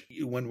acknowledge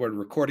when we're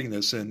recording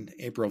this in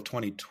April of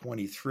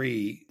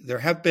 2023, there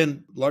have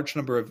been a large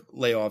number of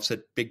layoffs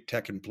at big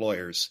tech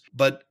employers,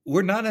 but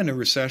we're not in a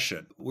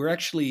recession. We're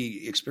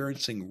actually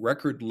experiencing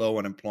record low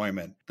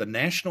unemployment. The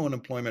national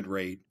unemployment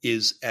rate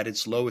is at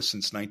its lowest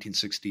since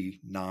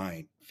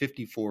 1969,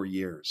 54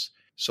 years.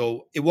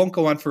 So it won't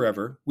go on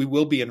forever. We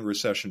will be in a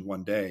recession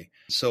one day.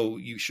 So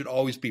you should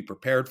always be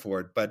prepared for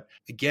it. But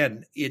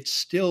again, it's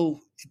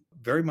still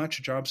very much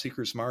a job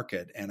seeker's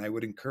market. And I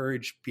would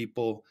encourage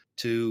people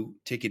to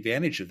take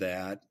advantage of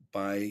that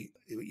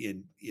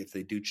if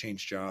they do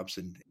change jobs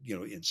and,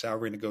 in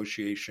salary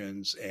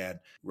negotiations and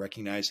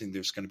recognizing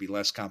there's going to be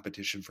less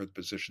competition for the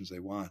positions they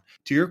want.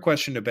 To your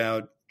question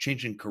about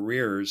changing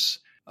careers,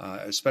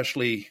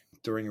 especially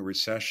during a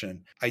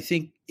recession, I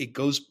think it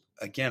goes,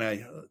 again,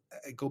 I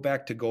go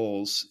back to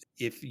goals.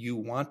 If you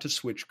want to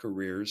switch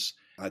careers,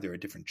 either a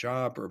different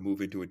job or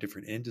move into a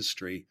different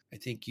industry, I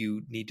think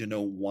you need to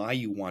know why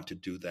you want to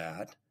do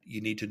that.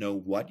 You need to know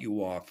what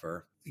you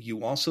offer.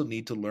 You also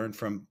need to learn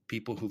from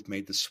people who've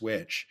made the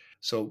switch.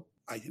 So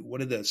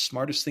one of the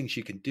smartest things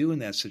you can do in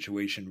that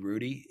situation,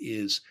 Rudy,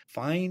 is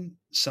find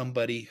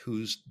somebody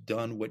who's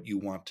done what you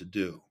want to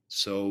do.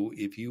 So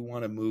if you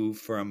want to move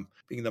from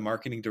being the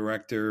marketing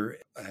director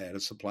at a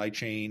supply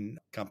chain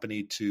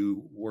company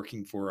to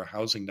working for a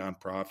housing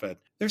nonprofit,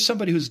 there's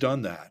somebody who's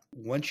done that.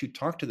 Once you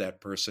talk to that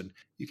person,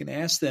 you can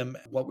ask them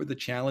what were the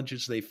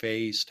challenges they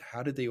faced,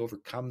 how did they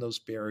overcome those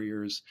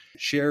barriers,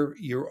 share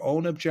your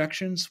own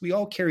objections. We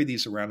all carry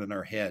these around in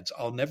our heads.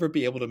 I'll never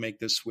be able to make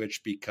this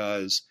switch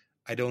because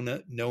I don't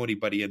know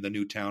anybody in the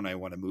new town I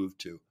want to move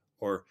to,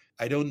 or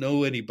I don't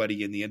know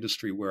anybody in the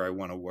industry where I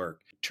want to work.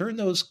 Turn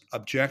those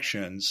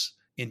objections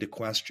into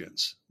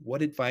questions.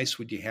 What advice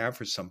would you have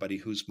for somebody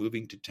who's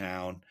moving to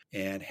town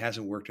and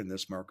hasn't worked in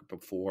this market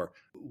before?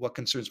 What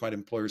concerns might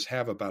employers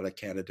have about a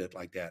candidate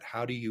like that?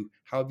 How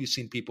have you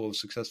seen people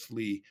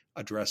successfully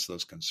address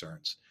those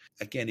concerns?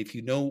 Again, if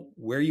you know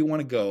where you want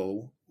to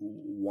go,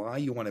 why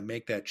you want to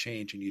make that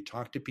change, and you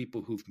talk to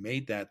people who've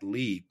made that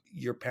leap,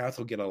 your path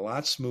will get a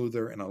lot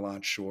smoother and a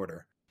lot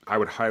shorter. I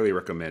would highly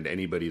recommend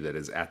anybody that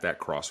is at that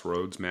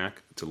crossroads,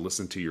 Mac, to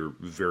listen to your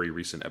very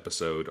recent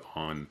episode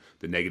on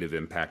the negative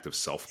impact of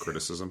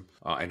self-criticism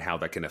and how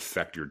that can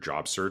affect your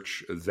job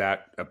search.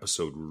 That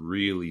episode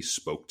really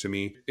spoke to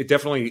me. It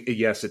definitely,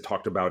 yes, it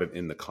talked about it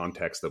in the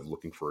context of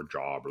looking for a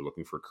job or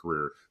looking for a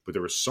career, but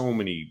there were so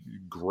many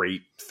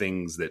great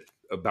things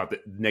about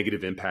the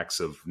negative impacts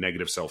of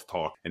negative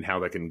self-talk and how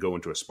that can go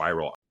into a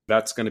spiral.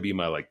 That's going to be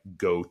my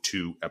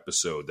go-to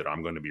episode that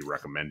I'm going to be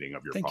recommending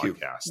of your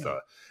podcast. Yeah.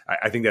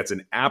 I think that's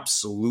an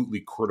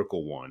absolutely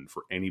critical one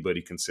for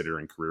anybody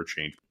considering career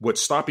change.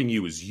 What's stopping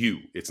you is you.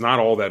 It's not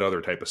all that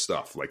other type of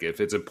stuff. If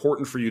it's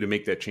important for you to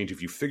make that change,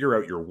 if you figure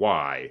out your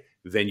why,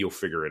 then you'll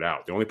figure it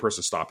out. The only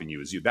person stopping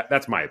you is you.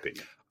 That's my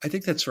opinion. I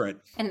think that's right.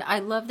 And I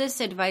love this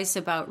advice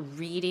about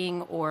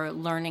reading or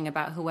learning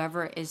about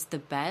whoever is the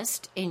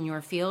best in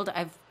your field.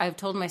 I've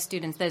told my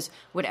students this: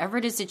 whatever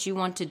it is that you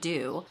want to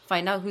do,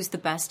 find out who's the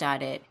best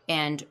at it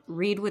and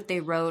read what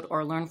they wrote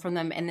or learn from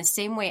them. In the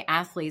same way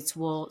athletes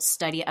will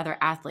study other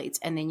athletes,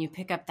 and then you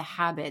pick up the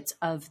habits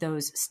of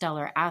those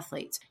stellar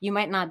athletes. You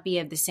might not be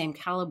of the same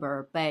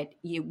caliber, but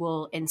it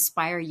will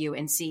inspire you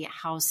and see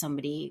how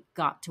somebody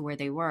got to where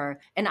they were.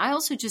 And I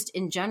also just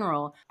in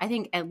general, I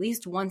think at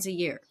least once a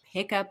year,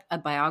 pick up a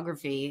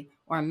biography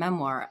or a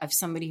memoir of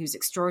somebody who's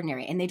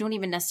extraordinary. And they don't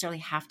even necessarily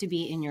have to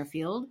be in your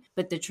field,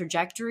 but the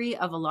trajectory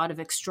of a lot of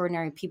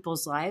extraordinary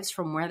people's lives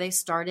from where they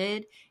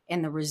started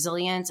and the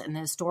resilience and the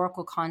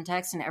historical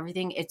context and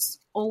everything, it's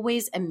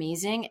always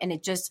amazing. And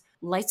it just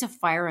lights a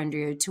fire under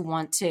you to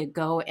want to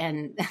go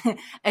and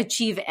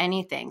achieve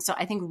anything. So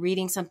I think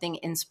reading something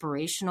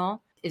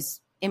inspirational is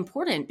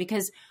important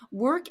because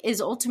work is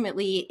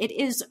ultimately, it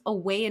is a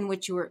way in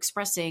which you are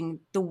expressing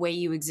the way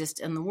you exist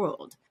in the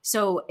world.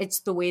 So it's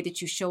the way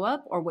that you show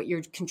up or what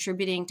you're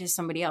contributing to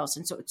somebody else.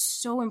 And so it's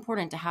so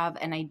important to have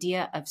an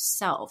idea of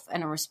self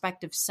and a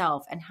respect of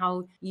self and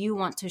how you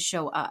want to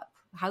show up,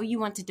 how you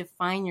want to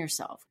define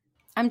yourself.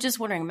 I'm just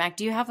wondering, Mac,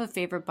 do you have a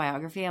favorite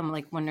biography? I'm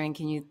wondering,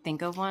 can you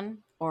think of one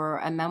or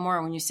a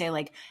memoir when you say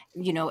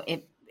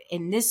if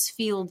in this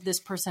field,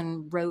 this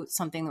person wrote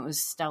something that was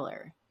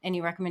stellar?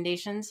 Any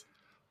recommendations?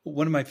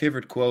 One of my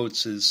favorite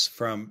quotes is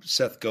from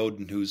Seth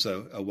Godin, who's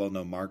a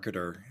well-known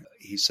marketer.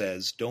 He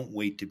says, "Don't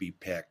wait to be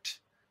picked."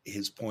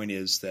 His point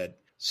is that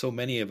so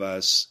many of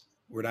us,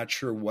 we're not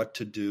sure what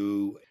to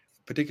do,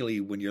 particularly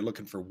when you're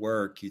looking for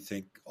work. You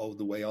think,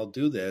 the way I'll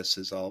do this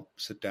is I'll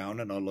sit down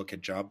and I'll look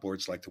at job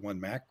boards like the one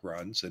Mac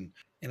runs, and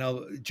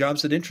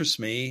jobs that interest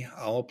me,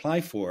 I'll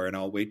apply for and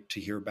I'll wait to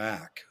hear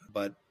back.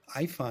 But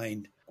I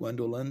find,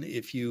 Gwendolyn,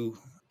 if you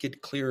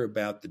get clear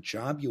about the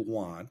job you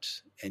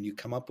want and you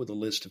come up with a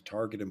list of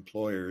target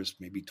employers,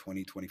 maybe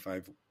 20,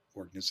 25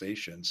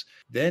 organizations,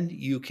 then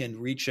you can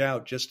reach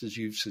out, just as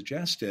you've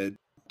suggested,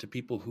 to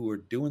people who are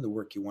doing the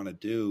work you want to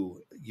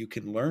do. You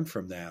can learn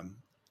from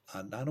them,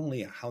 not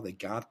only how they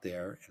got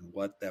there and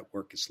what that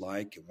work is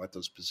like and what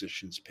those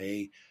positions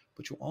pay,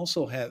 but you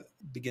also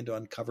begin to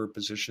uncover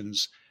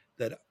positions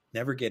that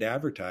never get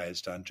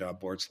advertised on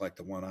job boards like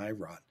the one I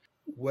run.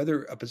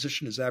 Whether a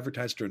position is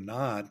advertised or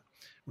not,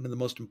 one of the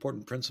most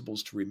important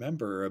principles to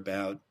remember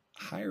about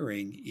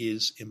hiring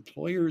is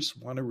employers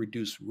want to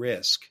reduce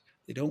risk.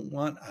 They don't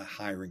want a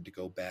hiring to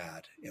go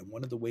bad. And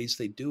one of the ways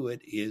they do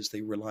it is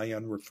they rely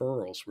on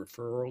referrals.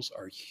 Referrals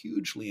are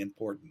hugely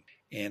important.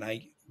 And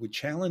I would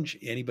challenge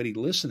anybody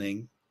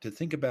listening to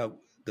think about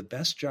the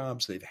best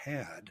jobs they've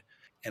had.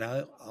 And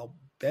I'll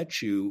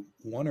bet you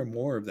one or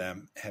more of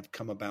them have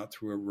come about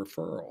through a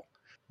referral.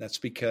 That's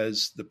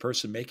because the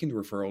person making the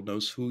referral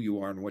knows who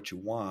you are and what you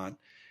want.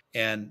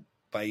 And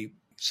by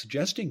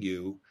suggesting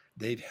you,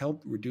 they've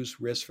helped reduce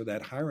risk for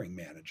that hiring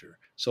manager.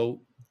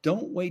 So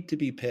don't wait to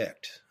be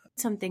picked.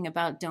 Something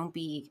about don't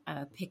be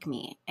pick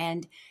me,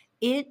 and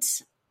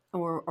it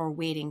or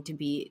waiting to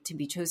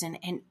be chosen.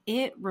 And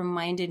it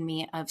reminded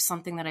me of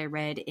something that I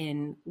read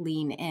in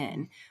Lean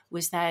In,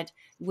 was that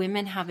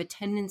women have a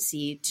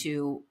tendency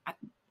to,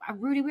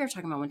 Rudy, we were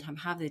talking about one time,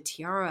 have the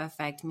tiara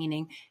effect,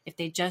 meaning if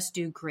they just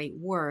do great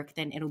work,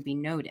 then it'll be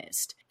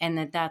noticed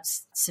and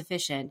that's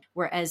sufficient.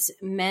 Whereas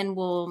men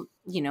will,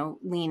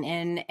 lean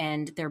in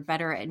and they're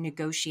better at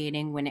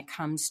negotiating when it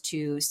comes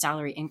to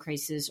salary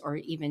increases or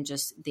even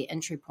just the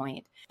entry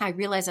point. I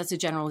realize that's a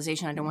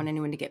generalization. I don't want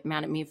anyone to get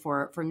mad at me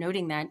for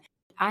noting that.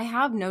 I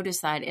have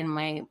noticed that in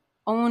my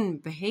own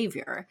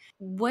behavior.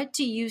 What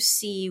do you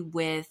see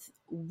with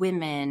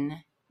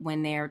women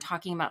when they're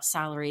talking about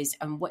salaries,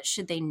 and what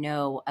should they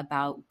know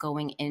about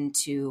going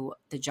into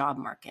the job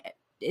market?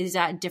 Is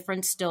that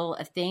difference still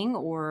a thing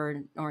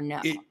or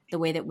no? The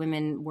way that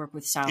women work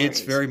with salaries?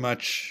 It's very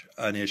much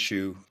an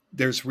issue.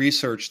 There's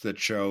research that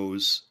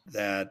shows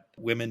that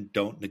women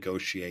don't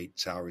negotiate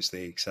salaries.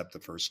 They accept the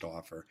first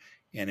offer.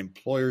 And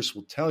employers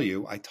will tell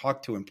you, I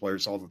talk to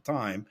employers all the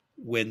time,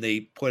 when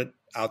they put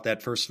out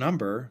that first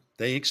number,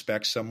 they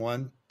expect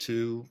someone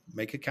to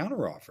make a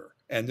counteroffer,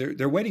 and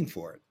they're waiting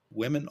for it.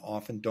 Women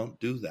often don't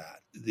do that.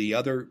 The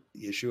other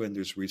issue, and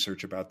there's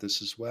research about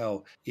this as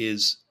well,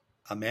 is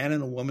a man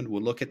and a woman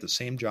will look at the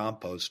same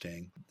job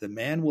posting. The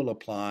man will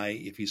apply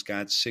if he's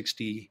got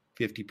 60,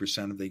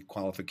 50% of the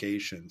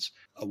qualifications.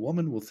 A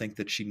woman will think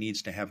that she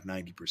needs to have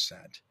 90%.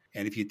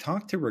 And if you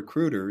talk to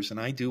recruiters, and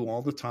I do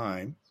all the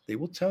time, they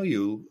will tell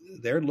you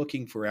they're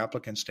looking for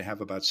applicants to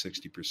have about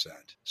 60%.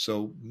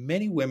 So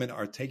many women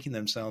are taking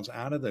themselves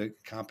out of the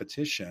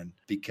competition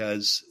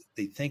because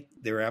they think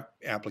their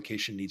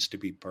application needs to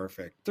be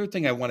perfect. Third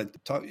thing I wanted to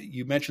talk,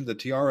 you mentioned the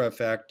tiara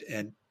effect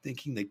and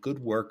thinking that good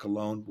work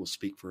alone will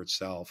speak for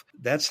itself.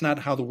 That's not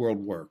how the world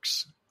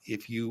works.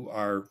 If you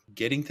are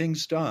getting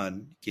things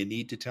done, you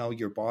need to tell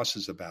your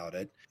bosses about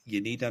it.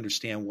 You need to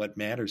understand what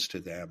matters to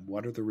them.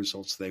 What are the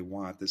results they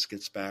want? This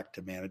gets back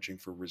to managing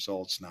for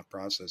results, not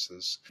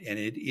processes. And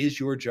it is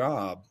your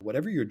job,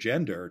 whatever your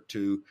gender,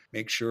 to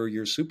make sure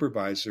your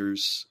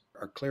supervisors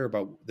are clear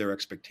about their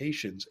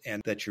expectations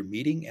and that you're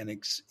meeting and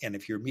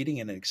if you're meeting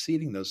and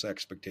exceeding those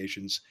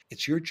expectations,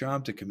 it's your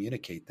job to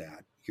communicate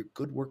that. Your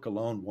good work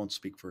alone won't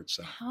speak for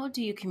itself. How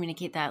do you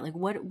communicate that? Like,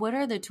 what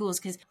are the tools?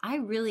 Because I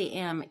really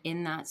am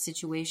in that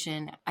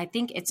situation. I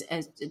think it's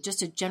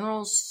just a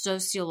general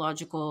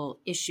sociological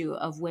issue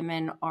of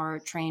women are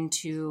trained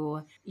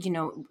to,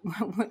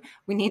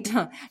 we need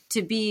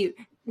to be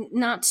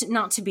not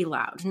to be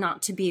loud,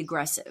 not to be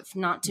aggressive,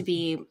 not to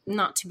be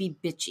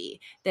bitchy,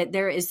 that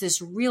there is this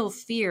real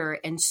fear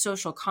and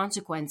social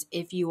consequence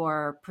if you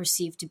are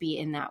perceived to be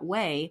in that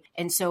way.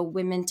 And so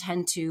women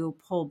tend to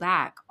pull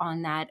back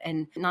on that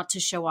and not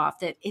to show off,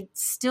 that it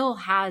still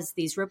has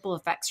these ripple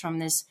effects from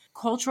this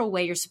cultural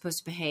way you're supposed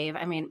to behave.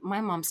 I mean,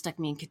 my mom stuck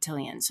me in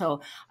cotillion. So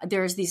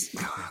there's these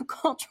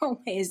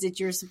cultural ways that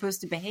you're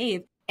supposed to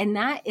behave. And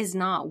that is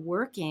not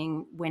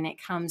working when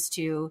it comes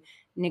to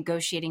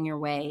negotiating your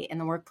way in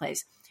the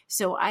workplace.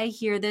 So I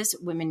hear this,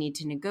 women need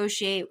to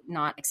negotiate,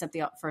 not accept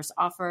the first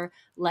offer,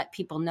 let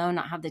people know,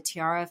 not have the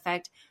tiara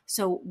effect.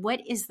 So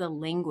what is the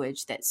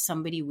language that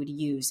somebody would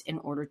use in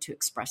order to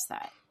express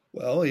that?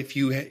 Well,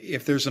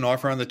 if there's an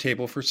offer on the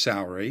table for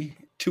salary,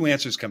 two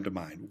answers come to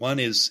mind. One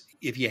is,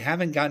 if you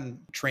haven't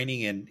gotten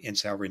training in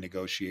salary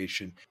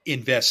negotiation,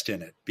 invest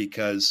in it,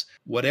 because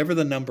whatever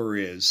the number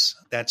is,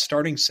 that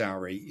starting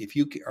salary, if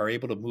you are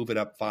able to move it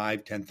up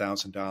 $5,000,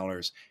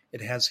 $10,000,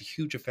 it has a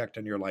huge effect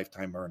on your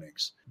lifetime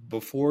earnings.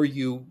 Before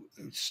you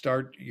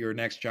start your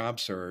next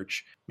job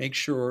search, make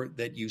sure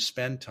that you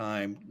spend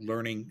time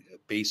learning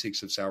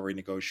basics of salary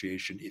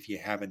negotiation if you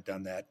haven't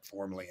done that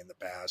formally in the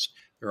past.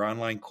 There are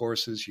online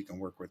courses, you can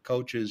work with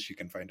coaches, you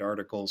can find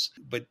articles.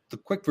 But the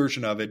quick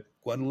version of it,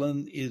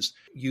 Gwendolyn, is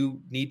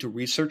you need to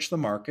research the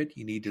market.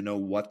 You need to know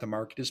what the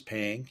market is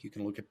paying. You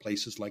can look at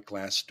places like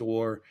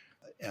Glassdoor,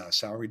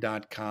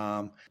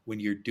 salary.com. When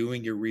you're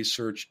doing your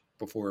research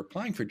before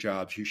applying for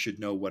jobs, you should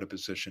know what a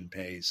position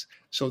pays,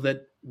 so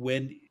that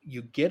when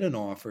you get an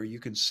offer, you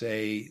can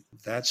say,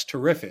 that's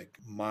terrific.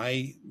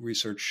 My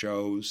research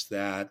shows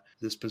that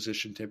this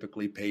position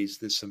typically pays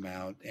this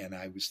amount, and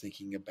I was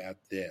thinking about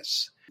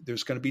this.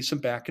 There's going to be some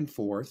back and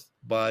forth,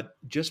 but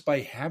just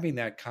by having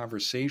that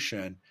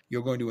conversation,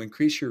 you're going to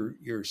increase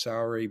your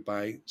salary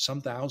by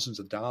some thousands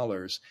of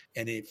dollars.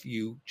 And if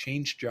you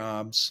change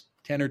jobs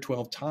 10 or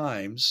 12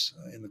 times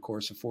in the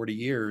course of 40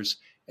 years,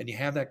 and you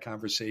have that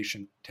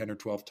conversation 10 or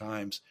 12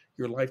 times,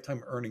 your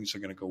lifetime earnings are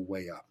going to go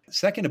way up.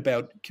 Second,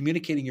 about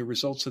communicating your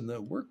results in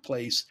the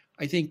workplace,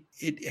 I think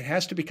it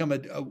has to become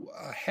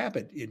a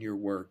habit in your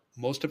work.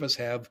 Most of us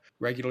have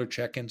regular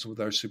check-ins with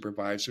our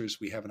supervisors.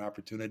 We have an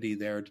opportunity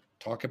there to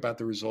talk about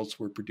the results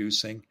we're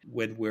producing.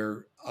 When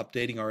we're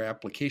updating our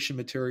application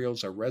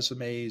materials, our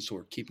resumes,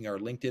 or keeping our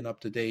LinkedIn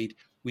up to date,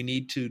 we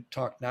need to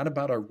talk not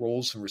about our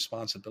roles and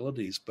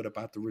responsibilities, but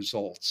about the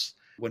results.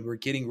 When we're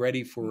getting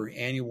ready for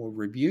annual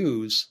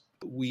reviews,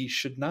 we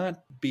should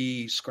not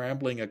be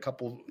scrambling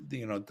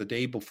the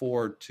day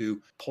before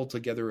to pull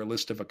together a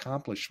list of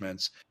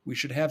accomplishments. We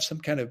should have some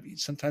kind of,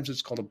 sometimes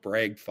it's called a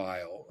brag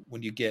file,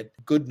 when you get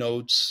good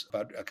notes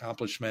about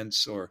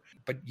accomplishments,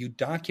 but you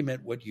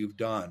document what you've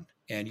done.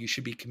 And you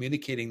should be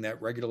communicating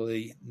that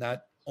regularly,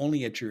 not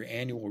only at your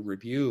annual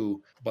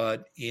review,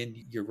 but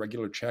in your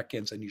regular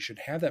check-ins. And you should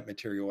have that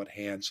material at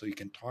hand so you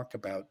can talk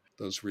about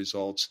those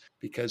results,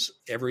 because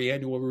every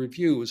annual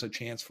review is a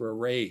chance for a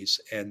raise.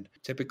 And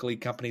typically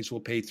companies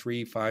will pay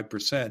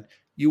 3-5%.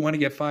 You want to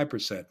get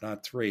 5%,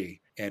 not 3%.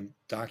 And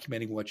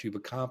documenting what you've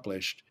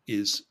accomplished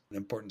is an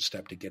important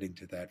step to getting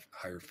to that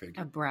higher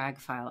figure. A brag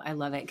file. I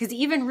love it. Because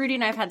even Rudy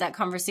and I have had that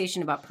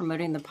conversation about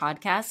promoting the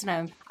podcast.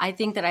 And I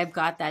think that I've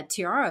got that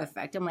tiara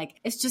effect. I'm like,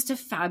 it's just a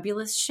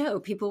fabulous show.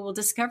 People will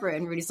discover it.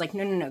 And Rudy's like,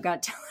 no,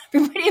 got to tell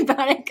everybody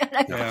about it.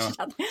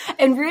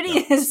 And Rudy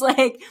is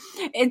like,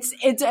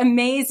 it's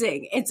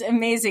amazing. It's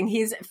amazing.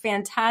 He's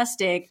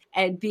fantastic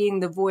at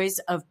being the voice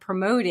of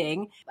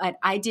promoting. But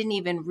I didn't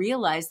even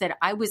realize that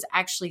I was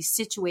actually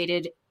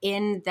situated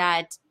in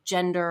that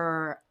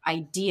gender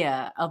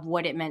idea of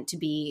what it meant to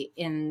be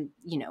in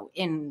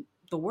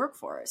the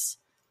workforce.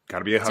 Got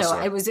to be a hustler. So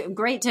it was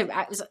great it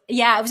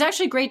was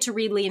actually great to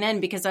read Lean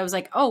In, because I was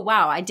like, oh,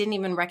 wow, I didn't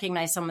even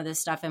recognize some of this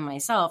stuff in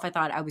myself. I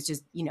thought I was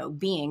just,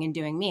 being and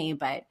doing me.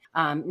 But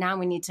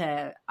now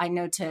I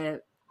know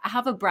to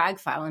have a brag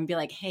file and be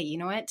like, hey, you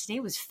know what? Today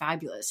was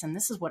fabulous. And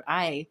these are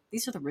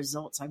the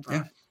results I brought.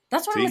 Yeah.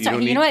 That's what I'm going to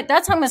start. You know what?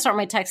 That's how I'm going to start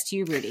my text to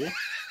you, Rudy.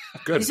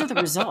 Good. These are the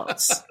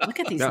results. Look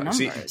at these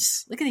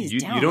numbers. Look at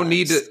these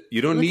downloads.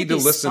 You don't need to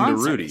listen to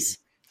Rudy.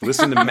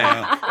 Listen to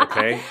Mac,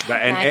 okay?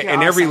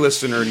 And every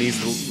listener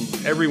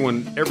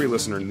every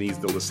listener needs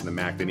to listen to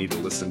Mac. They need to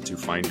listen to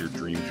Find Your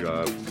Dream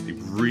Job. They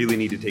really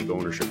need to take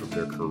ownership of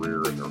their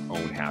career and their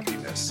own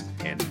happiness,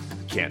 and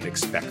can't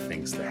expect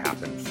things to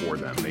happen for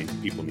them.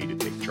 People need to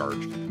take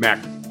charge. Mac,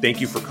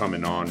 thank you for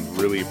coming on.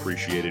 Really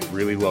appreciate it.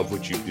 Really love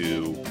what you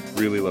do.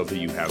 Really love that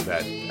you have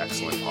that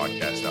excellent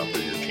podcast out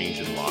there. You're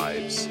changing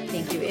lives.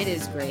 Thank you. It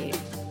is great.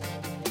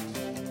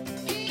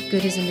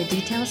 Good is in the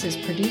Details is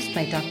produced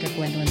by Dr.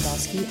 Gwendolyn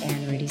Balsky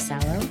and Rudy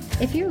Sallow.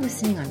 If you're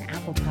listening on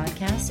Apple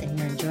Podcasts and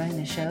you're enjoying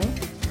the show,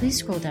 please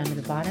scroll down to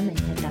the bottom and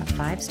hit that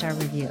 5-star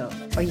review.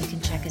 Or you can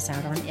check us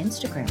out on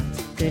Instagram,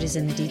 Good is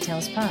in the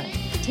Details Pod.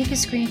 Take a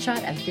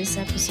screenshot of this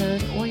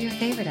episode or your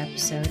favorite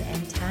episode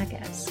and tag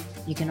us.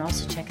 You can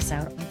also check us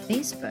out on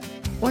Facebook.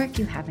 Or if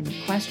you have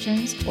any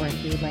questions, or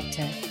if you would like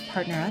to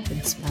partner up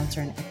and sponsor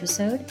an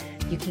episode,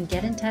 you can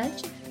get in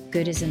touch,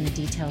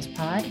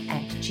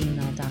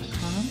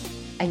 goodisinthedetailspod@gmail.com.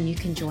 And you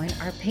can join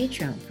our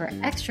Patreon for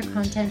extra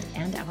content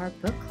and our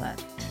book club.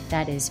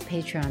 That is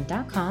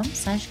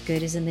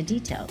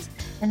patreon.com/goodisinthedetails.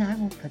 And I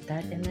will put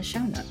that in the show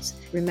notes.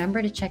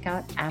 Remember to check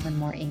out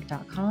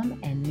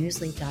avonmoreinc.com and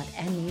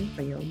newsly.me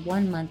for your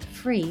 1-month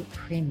free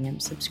premium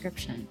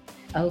subscription.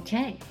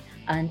 Okay,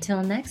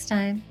 until next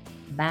time,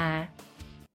 bye.